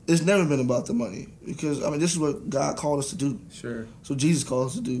 it's never been about the money, because, I mean, this is what God called us to do. Sure. So Jesus called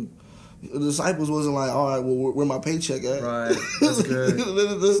us to do. The disciples wasn't like, all right, well, where my paycheck at? Right. That's good.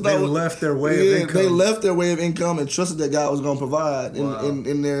 They left their way of income. They left their way of income and trusted that God was going to provide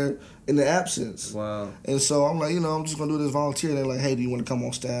in their absence. Wow. And so I'm like, you know, I'm just going to do this volunteer. And they're like, hey, do you want to come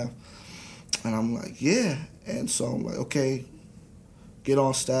on staff? And I'm like, yeah. And so I'm like, okay, get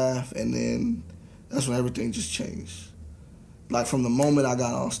on staff. And then that's when everything just changed. Like, from the moment I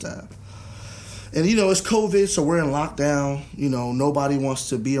got on staff. And, you know, it's COVID, so we're in lockdown. You know, nobody wants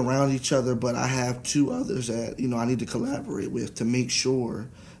to be around each other, but I have 2 others that, you know, I need to collaborate with to make sure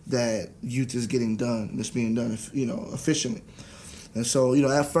that youth is getting done, and it's being done, you know, efficiently. And so, you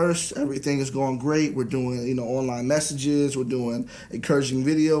know, at first, everything is going great. We're doing, you know, online messages. We're doing encouraging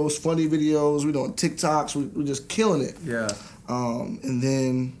videos, funny videos. We're doing TikToks. We're just killing it. Yeah. And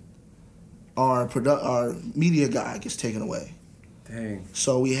then our media guy gets taken away. Dang.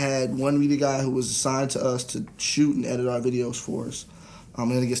 So we had one media guy who was assigned to us to shoot and edit our videos for us.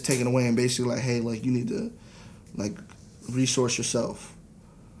 And then it gets taken away, and basically like, hey, like, you need to, like, resource yourself.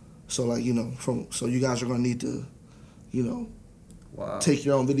 So, like, you know, so you guys are gonna need to, you know, take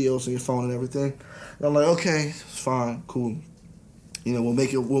your own videos on your phone and everything. And I'm like, okay, it's fine, cool. You know,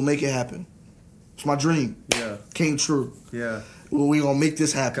 we'll make it happen. It's my dream. Yeah. Came true. Yeah. We're gonna make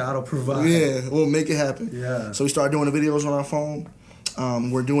this happen. God will provide. Yeah, we'll make it happen. Yeah. So we started doing the videos on our phone.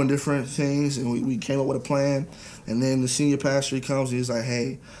 We're doing different things, and we came up with a plan. And then the senior pastor, he comes and he's like,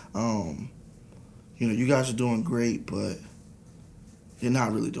 hey, you know, you guys are doing great, but you're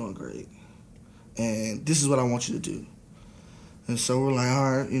not really doing great. And this is what I want you to do. And so we're like,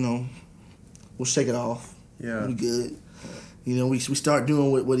 all right, you know, we'll shake it off. Yeah. We good. You know, we start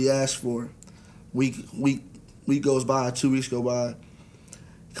doing what he asked for. Week goes by, 2 weeks go by.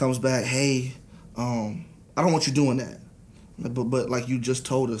 Comes back, hey, I don't want you doing that. But like, you just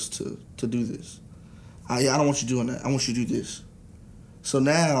told us to do this. I don't want you doing that. I want you to do this. So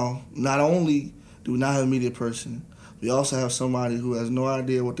now, not only do we not have a media person, we also have somebody who has no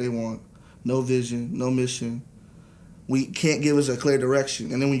idea what they want, no vision, no mission. We can't give us a clear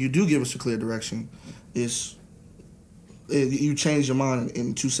direction. And then when you do give us a clear direction, you change your mind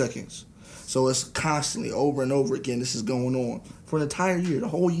in 2 seconds. So it's constantly, over and over again, this is going on. For an entire year, the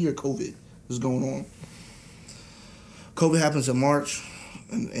whole year COVID is going on. COVID happens in March,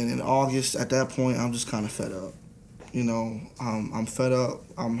 and in August, at that point, I'm just kind of fed up. You know, I'm fed up,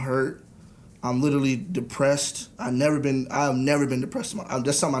 I'm hurt, I'm literally depressed. I've never been depressed.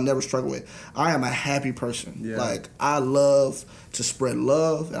 That's something I never struggled with. I am a happy person. Yeah. Like, I love to spread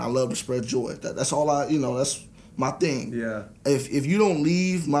love, and I love to spread joy. That's all that's my thing. Yeah. If you don't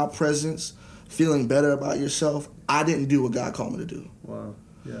leave my presence feeling better about yourself, I didn't do what God called me to do. Wow.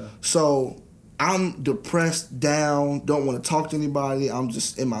 Yeah. So I'm depressed, down, don't want to talk to anybody. I'm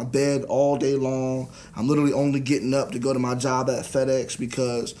just in my bed all day long. I'm literally only getting up to go to my job at FedEx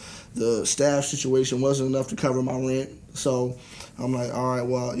because the staff situation wasn't enough to cover my rent. So I'm like, all right,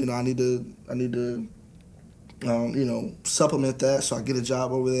 well, you know, I need to you know, supplement that, so I get a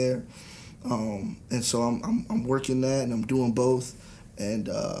job over there. And so I'm working that, and I'm doing both. And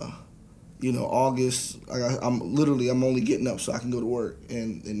you know, August, I'm only getting up so I can go to work,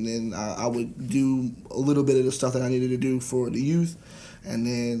 and then I would do a little bit of the stuff that I needed to do for the youth, and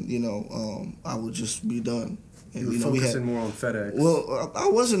then, you know, I would just be done. And, you were focusing more on FedEx. Well, I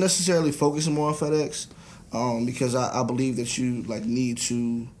wasn't necessarily focusing more on FedEx, because I believe that you need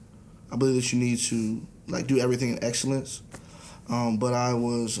to do everything in excellence. But I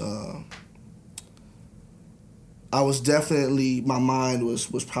was definitely, my mind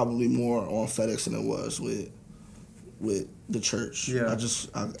was probably more on FedEx than it was with the church. Yeah.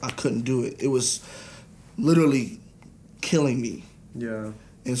 I couldn't do it. It was literally killing me. Yeah.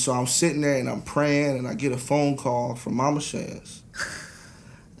 And so I'm sitting there and I'm praying, and I get a phone call from Mama Shans.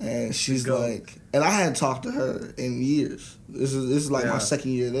 And she's like, and I hadn't talked to her in years. This is like my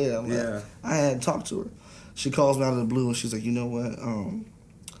second year there. I'm like, I hadn't talked to her. She calls me out of the blue and she's like, you know what?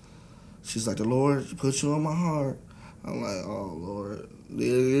 She's like, the Lord put you on my heart. I'm like, oh Lord,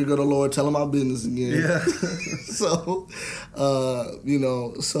 here go the Lord telling my business again. Yeah. So,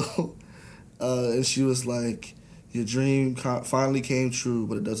 and she was like, your dream finally came true,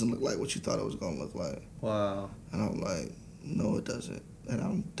 but it doesn't look like what you thought it was going to look like. Wow. And I'm like, no, it doesn't. And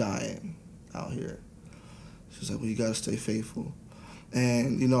I'm dying out here. She's like, well, you got to stay faithful.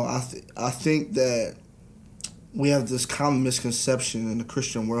 And, I think that we have this common misconception in the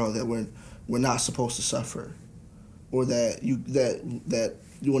Christian world that we're not supposed to suffer, or that you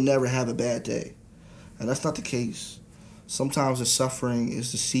will never have a bad day. And that's not the case. Sometimes the suffering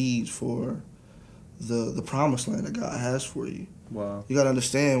is the seed for the promised land that God has for you. Wow. You got to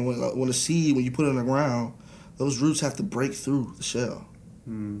understand, when a seed, when you put it in the ground, those roots have to break through the shell.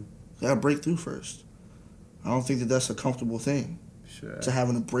 You got to break through first. I don't think that that's a comfortable thing. Sure. To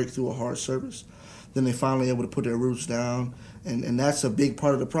having to break through a hard surface. Then they finally able to put their roots down, and that's a big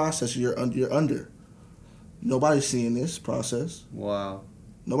part of the process. You're under. Nobody's seeing this process. Wow.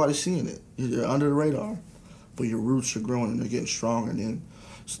 Nobody's seeing it. You're under the radar, but your roots are growing and they're getting stronger. And then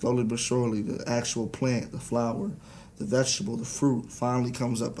slowly but surely, the actual plant, the flower, the vegetable, the fruit finally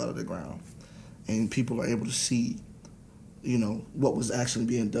comes up out of the ground, and people are able to see, what was actually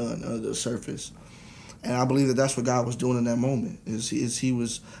being done under the surface. And I believe that that's what God was doing in that moment.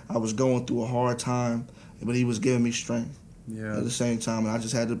 I was going through a hard time, but He was giving me strength. Yeah. At the same time, and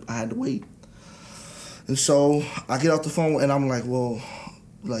I had to wait. And so I get off the phone and I'm like, well,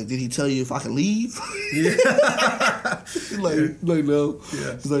 did He tell you if I can leave? Yeah. like no.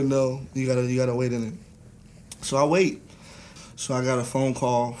 Yeah. He's like, no, you gotta wait in it. So I wait. So I got a phone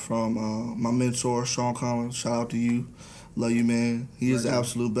call from my mentor, Sean Collins. Shout out to you. Love you, man. He is the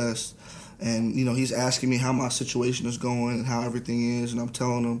absolute best. And, he's asking me how my situation is going and how everything is, and I'm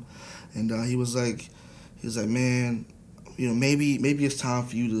telling him. And he was like, man, maybe it's time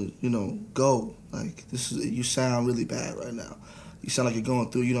for you to, go. Like, you sound really bad right now. You sound like you're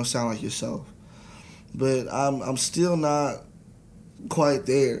going through. You don't sound like yourself. But I'm still not quite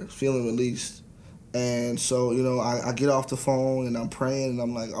there, feeling released. And so, I get off the phone and I'm praying and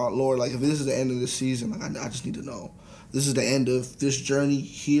I'm like, oh, Lord, if this is the end of this season, I just need to know. This is the end of this journey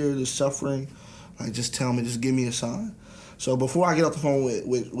here, this suffering. Just tell me, just give me a sign. So before I get off the phone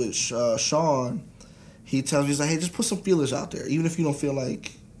with Sean, he tells me, he's like, hey, just put some feelers out there. Even if you don't feel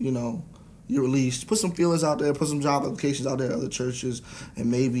like, you're released, put some feelers out there, put some job applications out there at other churches, and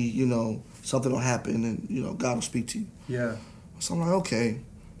maybe, something will happen and, God will speak to you. Yeah. So I'm like, okay,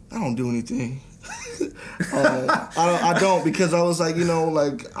 I don't do anything. I don't, because I was like,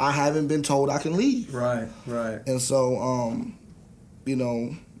 I haven't been told I can leave. Right. And so,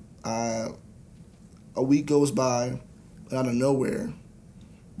 a week goes by, and out of nowhere,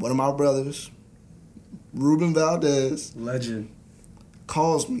 one of my brothers, Ruben Valdez, legend,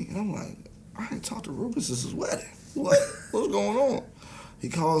 calls me, and I'm like, I ain't talked to Ruben since his wedding. What's going on? He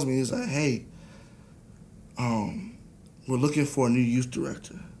calls me. He's like, hey, we're looking for a new youth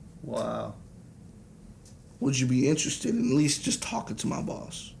director. Wow. Would you be interested in at least just talking to my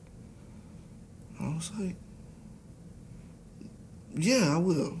boss? I was like, yeah, I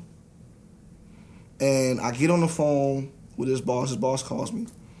will. And I get on the phone with his boss. His boss calls me.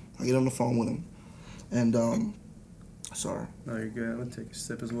 I get on the phone with him. And, sorry. No, you're good. I'm going to take a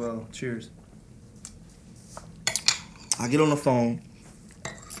sip as well. Cheers. I get on the phone.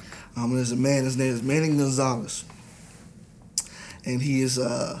 There's a man, his name is Manny Gonzalez. And he is,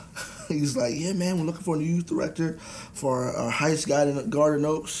 he's like, yeah, man, we're looking for a new youth director for our Heights Garden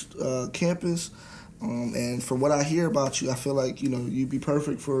Oaks campus. And from what I hear about you, I feel like, you'd be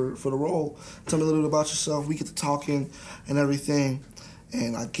perfect for the role. Tell me a little bit about yourself. We get to talking and everything.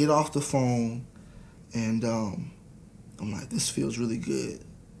 And I get off the phone, and I'm like, this feels really good.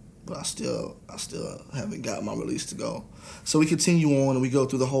 But I still haven't got my release to go. So we continue on, and we go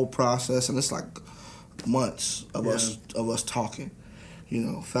through the whole process, and it's like months of us talking.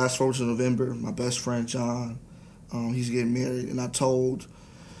 Fast forward to November, my best friend John, he's getting married, and I told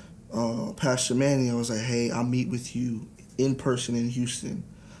Pastor Manny. I was like, hey, I'll meet with you in person in Houston,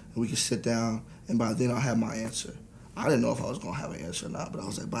 and we can sit down, and by then I'll have my answer. I didn't know if I was going to have an answer or not, but I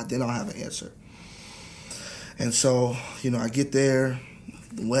was like, by then I'll have an answer. And so, I get there,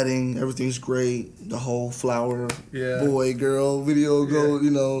 the wedding, everything's great, the whole flower, boy, girl video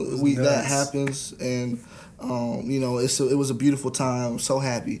that happens, and, it was a beautiful time, so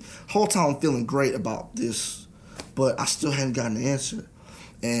happy. Whole time I'm feeling great about this, but I still hadn't gotten an answer.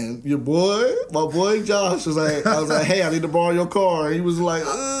 And my boy Josh was like, I was like, hey, I need to borrow your car. And he was like,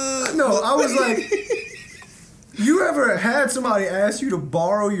 No, I was like, you ever had somebody ask you to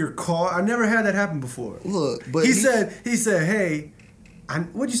borrow your car? I never had that happen before. Look, but he said, hey,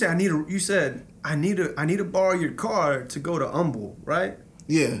 what'd you say? You said, I need to borrow your car to go to Humble, right?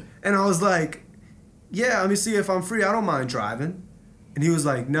 Yeah. And I was like, yeah, let me see if I'm free. I don't mind driving. And he was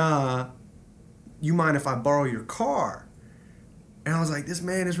like, nah, you mind if I borrow your car? And I was like, this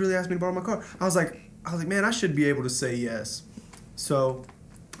man is really asking me to borrow my car. I was like, man, I should be able to say yes. So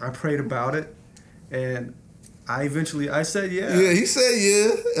I prayed about it, and I said yeah. Yeah, he said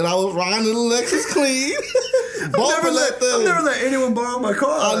yeah, and I was riding in the Lexus clean. I've never let anyone borrow my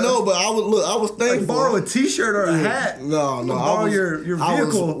car. I know, but I was thankful. Like borrow a T-shirt or a hat. No, borrow your vehicle. I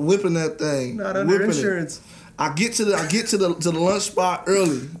was whipping that thing. Not under insurance. I get to the lunch spot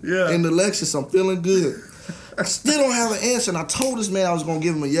early. Yeah. In the Lexus, I'm feeling good. I still don't have an answer, and I told this man I was gonna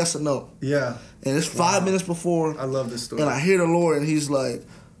give him a yes or no. Yeah. And it's 5 minutes before. I love this story. And I hear the Lord, and He's like,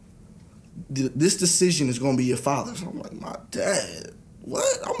 "This decision is gonna be your father's." I'm like, "My dad?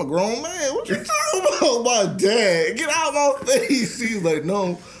 What? I'm a grown man. What you talking about, my dad? Get out of my face." He's like,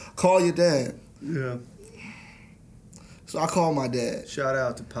 "No, call your dad." Yeah. So I called my dad. Shout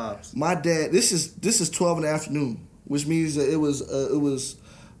out to Pops. My dad. This is 12 in the afternoon, which means that it was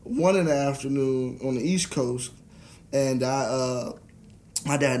 1 in the afternoon on the East Coast, and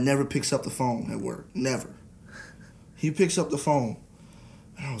my dad never picks up the phone at work. Never. He picks up the phone,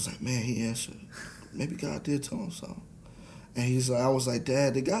 and I was like, man, he answered. Maybe God did tell him something. And I was like,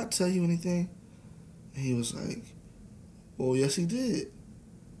 Dad, did God tell you anything? And he was like, well, yes, he did.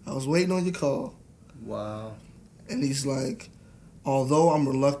 I was waiting on your call. Wow. And he's like, although I'm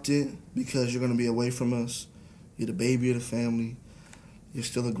reluctant because you're going to be away from us, you're the baby of the family, you're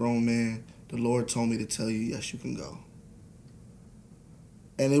still a grown man, the Lord told me to tell you, yes, you can go.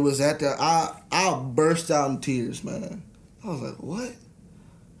 And it was at that, I burst out in tears, man. I was like, what?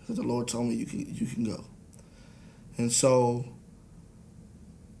 Because the Lord told me you can go. And so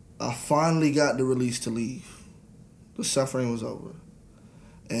I finally got the release to leave. The suffering was over.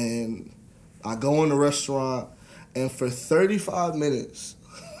 And I go in the restaurant, and for 35 minutes,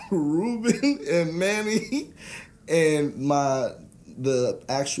 Ruben and Manny and the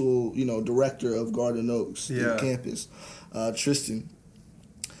actual, director of Garden Oaks, the campus, Tristan,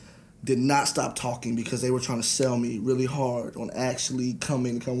 did not stop talking because they were trying to sell me really hard on actually come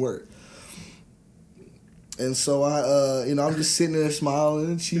work. And so I'm just sitting there smiling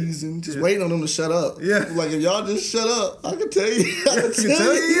and cheesing, just waiting on them to shut up. Yeah. Like, if y'all just shut up, I can tell you. I can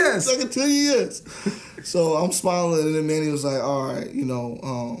tell you yes. I can tell you yes. So I'm smiling, and then Manny was like, all right, you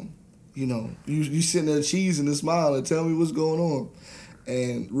sitting there cheesing and smiling, tell me what's going on.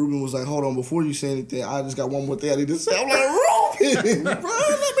 And Ruben was like, hold on, before you say anything, I just got one more thing I need to say. I'm like, Ruben, bro,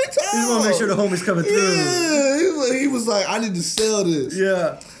 let me talk. You want to make sure the homie's coming through. Yeah, he was like, I need to sell this.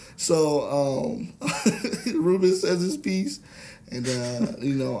 Yeah. So Ruben says his piece, and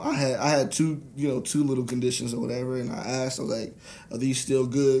I had two little conditions or whatever, and I asked, I was like, are these still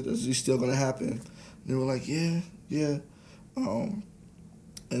good? Is these still gonna happen? And they were like, yeah. And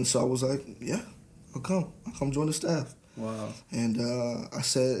so I was like, yeah, I'll come join the staff. Wow. And I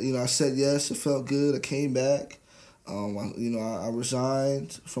said yes. It felt good. I came back. I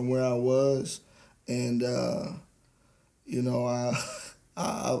resigned from where I was, and I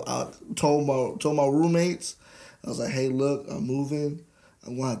told my roommates, I was like, hey, look, I'm moving.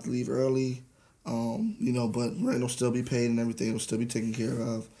 I'm gonna have to leave early. But rent will still be paid and everything will still be taken care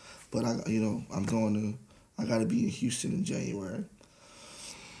of. But I gotta be in Houston in January.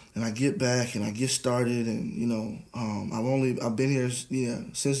 And I get back and I get started, and I've been here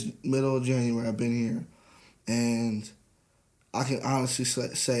since middle of January. I've been here, and I can honestly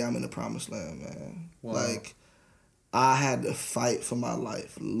say I'm in the promised land, man. Wow. Like, I had to fight for my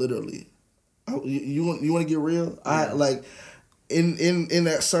life, literally. You want to get real? Yeah. In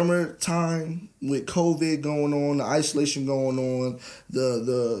that summertime with COVID going on, the isolation going on,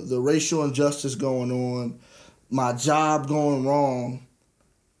 the racial injustice going on, my job going wrong.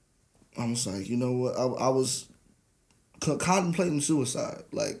 I was like, you know what? I was contemplating suicide.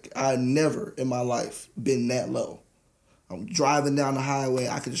 Like, I had never in my life been that low. I'm driving down the highway.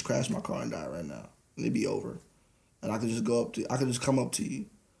 I could just crash my car and die right now, and it'd be over. And I could just I could just come up to you,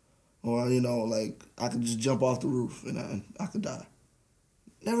 or like I could just jump off the roof and I could die.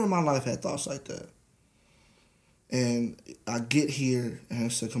 Never in my life had thoughts like that. And I get here and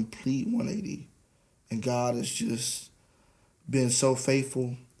it's a complete 180, and God has just been so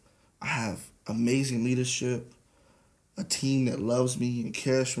faithful. I have amazing leadership, a team that loves me and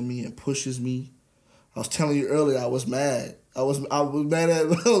cares for me and pushes me. I was telling you earlier, I was mad. I was mad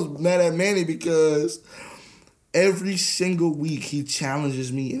at Manny because every single week he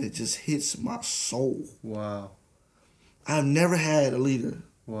challenges me and it just hits my soul. Wow. I've never had a leader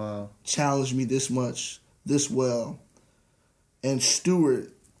challenge me this much, this well, and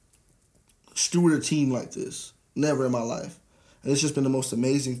steward a team like this. Never in my life. And it's just been the most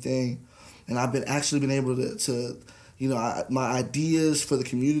amazing thing. And I've been able to my ideas for the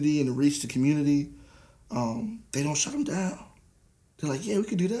community and to reach the community, they don't shut them down. They're like, yeah, we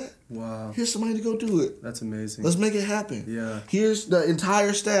can do that. Wow. Here's somebody to go do it. That's amazing. Let's make it happen. Yeah. Here's the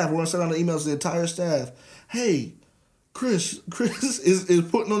entire staff. We're going to send out the emails to the entire staff. Hey, Chris is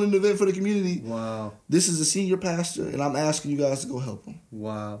putting on an event for the community. Wow. This is a senior pastor, and I'm asking you guys to go help him.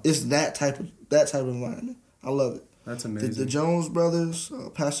 Wow. It's that type of environment. I love it. That's amazing. The Jones brothers,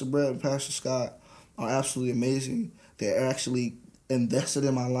 Pastor Brett and Pastor Scott, are absolutely amazing. They're actually invested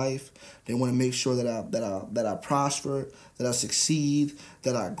in my life. They want to make sure that I prosper, that I succeed,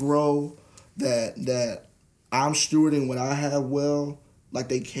 that I grow, that I'm stewarding what I have well. Like,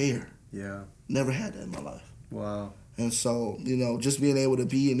 they care. Yeah. Never had that in my life. Wow. And so, just being able to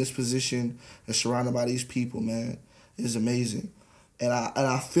be in this position and surrounded by these people, man, is amazing. And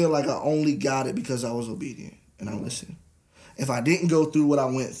I feel like I only got it because I was obedient and I listened. If I didn't go through what I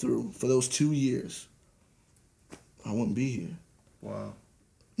went through for those 2 years, I wouldn't be here. Wow.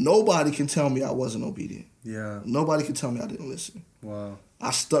 Nobody can tell me I wasn't obedient. Yeah. Nobody can tell me I didn't listen. Wow. I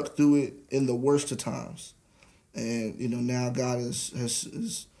stuck through it in the worst of times. And, now God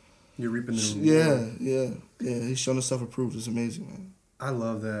is you're reaping the reward. Yeah. He's shown himself approved. It's amazing, man. I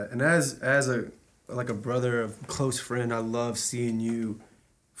love that. And as a brother, a close friend, I love seeing you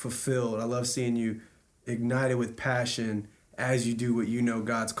fulfilled. I love seeing you ignited with passion as you do what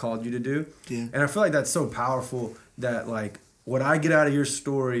God's called you to do. Yeah. And I feel like that's so powerful that, like, what I get out of your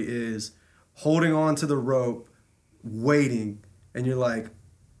story is holding on to the rope, waiting, and you're like,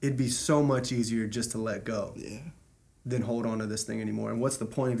 it'd be so much easier just to let go. Yeah. Than hold on to this thing anymore. And what's the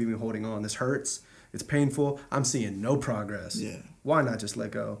point of even holding on? This hurts. It's painful. I'm seeing no progress. Yeah. Why not just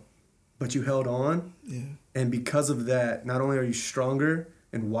let go? But you held on. Yeah. And because of that, not only are you stronger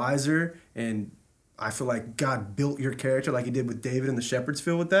and wiser, and I feel like God built your character like he did with David in the shepherd's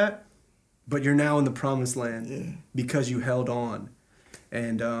field with that, but you're now in the promised land because you held on.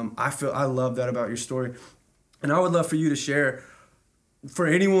 And I love that about your story. And I would love for you to share, for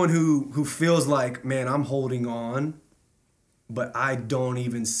anyone who feels like, man, I'm holding on, but I don't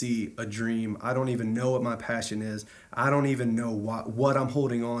even see a dream. I don't even know what my passion is. I don't even know what I'm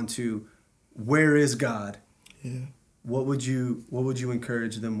holding on to. Where is God? Yeah. What would you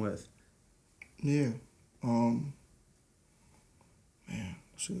encourage them with? Yeah. Man,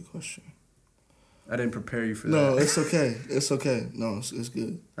 that's a good question. I didn't prepare you for that. No, it's okay. It's okay. No, it's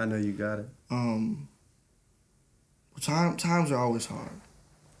good. I know you got it. Times are always hard.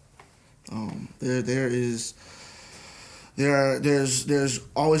 There's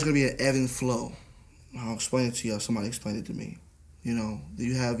always gonna be an ebb and flow. I'll explain it to you. Somebody explained it to me.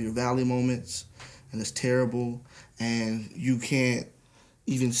 You have your valley moments, and it's terrible, and you can't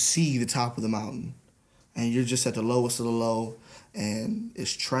even see the top of the mountain, and you're just at the lowest of the low, and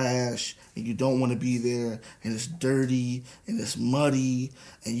it's trash, and you don't want to be there, and it's dirty, and it's muddy,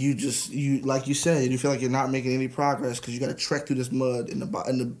 and you like you said, you feel like you're not making any progress because you got to trek through this mud in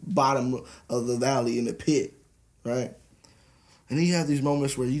the bottom of the valley in the pit, right? And then you have these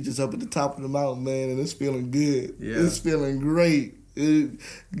moments where you just up at the top of the mountain, man, and it's feeling good. Yeah. It's feeling great. You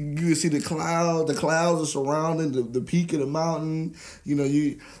can see the clouds. The clouds are surrounding the peak of the mountain.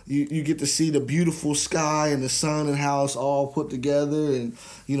 You get to see the beautiful sky and the sun and how it's all put together. And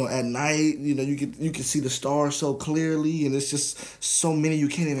at night, you can see the stars so clearly, and it's just so many you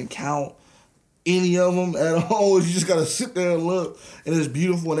can't even count any of them at all. You just gotta sit there and look, and it's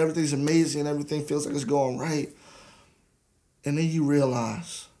beautiful, and everything's amazing, and everything feels like it's going right. And then you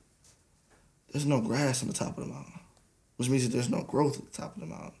realize there's no grass on the top of the mountain, which means that there's no growth at the top of the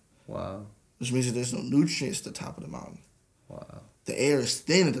mountain. Wow. Which means that there's no nutrients at the top of the mountain. Wow. The air is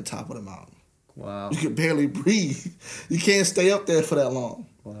thin at the top of the mountain. Wow. You can barely breathe. You can't stay up there for that long.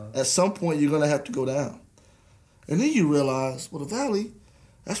 Wow. At some point, you're going to have to go down. And then you realize, well, the valley,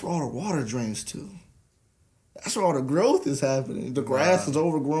 that's where all the water drains to. That's where all the growth is happening. The grass is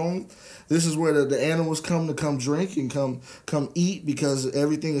overgrown. This is where the animals come drink and come eat, because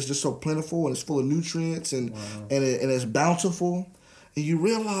everything is just so plentiful and it's full of nutrients and it's bountiful. And you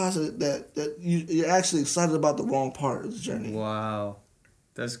realize that you're actually excited about the wrong part of the journey. Wow.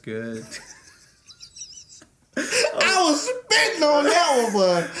 That's good. I was spitting on that one,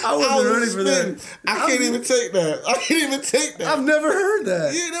 but I wasn't ready for that. I can't even take that. I've never heard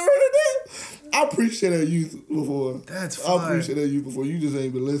that. You ain't never heard of that? I appreciate that youth before. That's fine. I appreciate that youth before. You just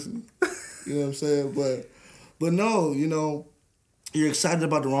ain't been listening. You know what I'm saying? But no, you're excited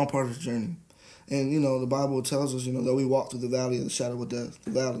about the wrong part of the journey. And, the Bible tells us, that we walk through the valley of the shadow of death.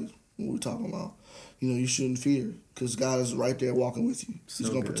 The valley, what we're talking about. You shouldn't fear, because God is right there walking with you. He's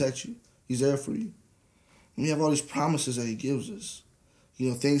going to protect you. He's there for you. And we have all these promises that he gives us.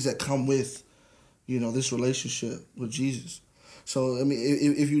 Things that come with, this relationship with Jesus. So, I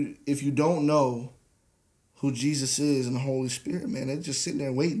mean, if you don't know who Jesus is and the Holy Spirit, man, they're just sitting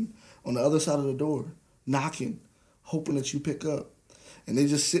there waiting on the other side of the door, knocking, hoping that you pick up. And they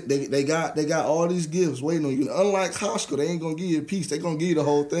just sit. They got all these gifts waiting on you. Unlike Costco, they ain't gonna give you a piece. They gonna give you the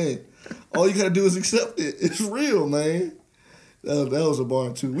whole thing. All you gotta do is accept it. It's real, man. That was a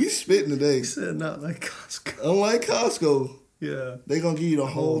bar too. We spitting today. He said not like Costco. Unlike Costco, yeah, they gonna give you the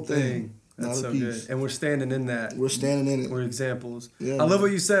whole thing. That's so good. And we're standing in that. We're standing in it. We're examples. Yeah, I love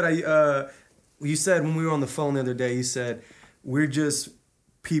what you said. You said when we were on the phone the other day, you said we're just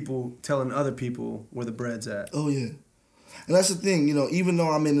people telling other people where the bread's at. Oh yeah. And that's the thing, even though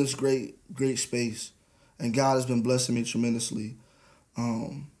I'm in this great space and God has been blessing me tremendously,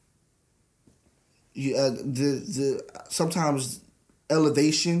 sometimes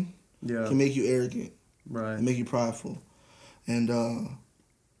elevation can make you arrogant, right? And make you prideful. And,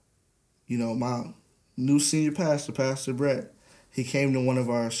 my new senior pastor, Pastor Brett, he came to one of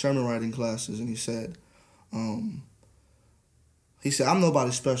our sermon writing classes and he said, I'm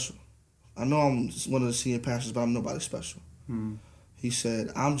nobody special. I know I'm one of the senior pastors, but I'm nobody special. He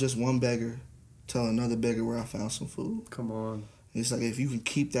said, I'm just one beggar telling another beggar where I found some food. Come on. And it's like, if you can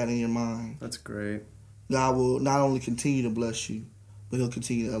keep that in your mind, that's great. God will not only continue to bless you, but he'll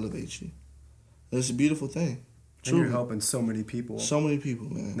continue to elevate you. And it's a beautiful thing. And you're helping so many people. So many people,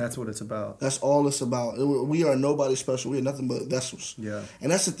 man. That's what it's about. That's all it's about. We are nobody special. We are nothing but vessels. Yeah.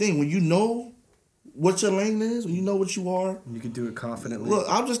 And that's the thing. When you know what your lane is, when you know what you are, you can do it confidently. Look,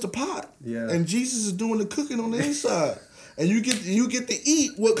 I'm just a pot. Yeah. And Jesus is doing the cooking on the inside. And you get to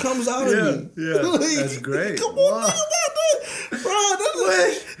eat what comes out of me. Yeah, that's great. Come on, think about that. Bro, that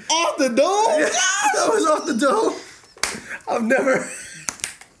was off the dome. Yeah, that was off the dome.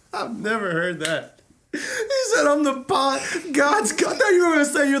 I've never heard that. He said, I'm the pot, I thought you were going to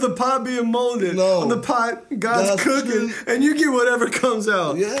say you're the pot being molded. No. I'm the pot, God's cooking, and you get whatever comes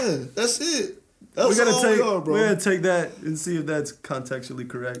out. Yeah, that's it. We gotta take that and see if that's contextually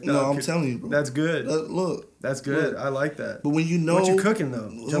correct. No, I'm telling you, bro. That's good. That's good. Look. I like that. But when you know what you cooking though,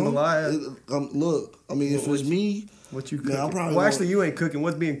 jambalaya. Look, I mean, if it's me, what you cooking? Man, I'm probably actually, you ain't cooking.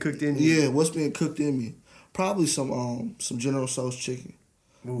 What's being cooked in you? Yeah, what's being cooked in me? Probably some General Tso's chicken.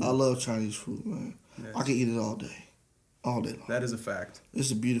 Ooh. I love Chinese food, man. Yeah. I can eat it all day long. That is a fact.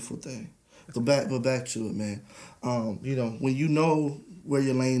 It's a beautiful thing. But back to it, man. When you know where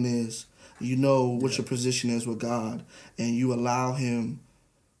your lane is. You know what your position is with God, and you allow him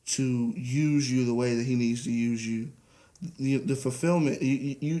to use you the way that he needs to use you. The fulfillment,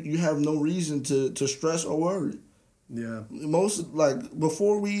 you have no reason to stress or worry. Yeah.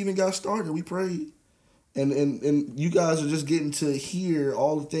 Before we even got started, we prayed. And you guys are just getting to hear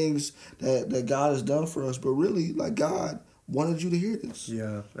all the things that God has done for us. But really, God wanted you to hear this.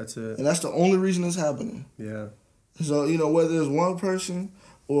 Yeah, that's it. And that's the only reason it's happening. Yeah. So, whether it's one person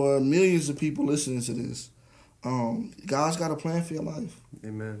or millions of people listening to this, God's got a plan for your life.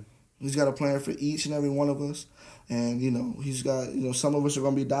 Amen. He's got a plan for each and every one of us. And, he's got, some of us are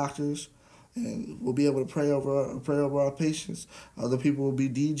going to be doctors, and we'll be able to pray over our patients. Other people will be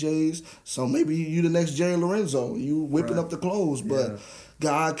DJs. So maybe you the next Jerry Lorenzo. You whipping up the clothes. But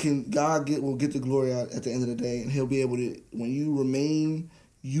God will get the glory out at the end of the day. And he'll be able to, when you remain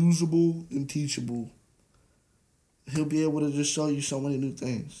usable and teachable, he'll be able to just show you so many new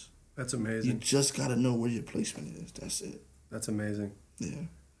things. That's amazing. You just got to know where your placement is. That's it. That's amazing. Yeah.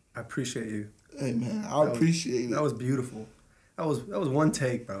 I appreciate you. Hey, man. I appreciate it. That was beautiful. That was one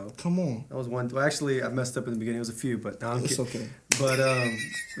take, bro. Come on. That was one. Well, actually, I messed up in the beginning. It was a few, but now it's okay. But,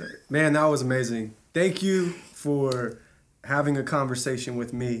 man, that was amazing. Thank you for having a conversation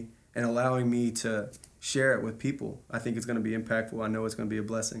with me and allowing me to share it with people. I think it's going to be impactful. I know it's going to be a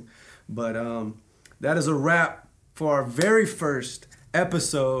blessing. But that is a wrap for our very first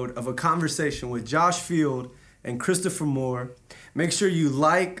episode of A Conversation with Josh Field and Christopher Moore. Make sure you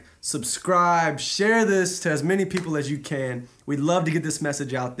like, subscribe, share this to as many people as you can. We'd love to get this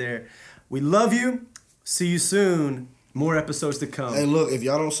message out there. We love you. See you soon. More episodes to come. Hey, look, if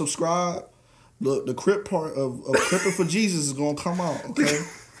y'all don't subscribe, look, the Crip part of Crippin' for Jesus is going to come out, okay?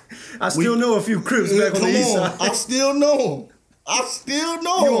 I still know a few Crips back on the east side. I still know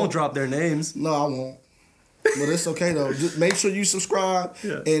them. You won't drop their names. No, I won't. But it's okay though. Just make sure you subscribe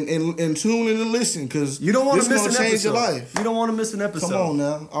and tune in and listen, because you don't want to miss an episode. Change your life. You don't want to miss an episode. Come on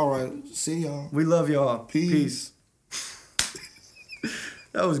now. All right. See y'all. We love y'all. Peace.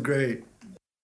 That was great.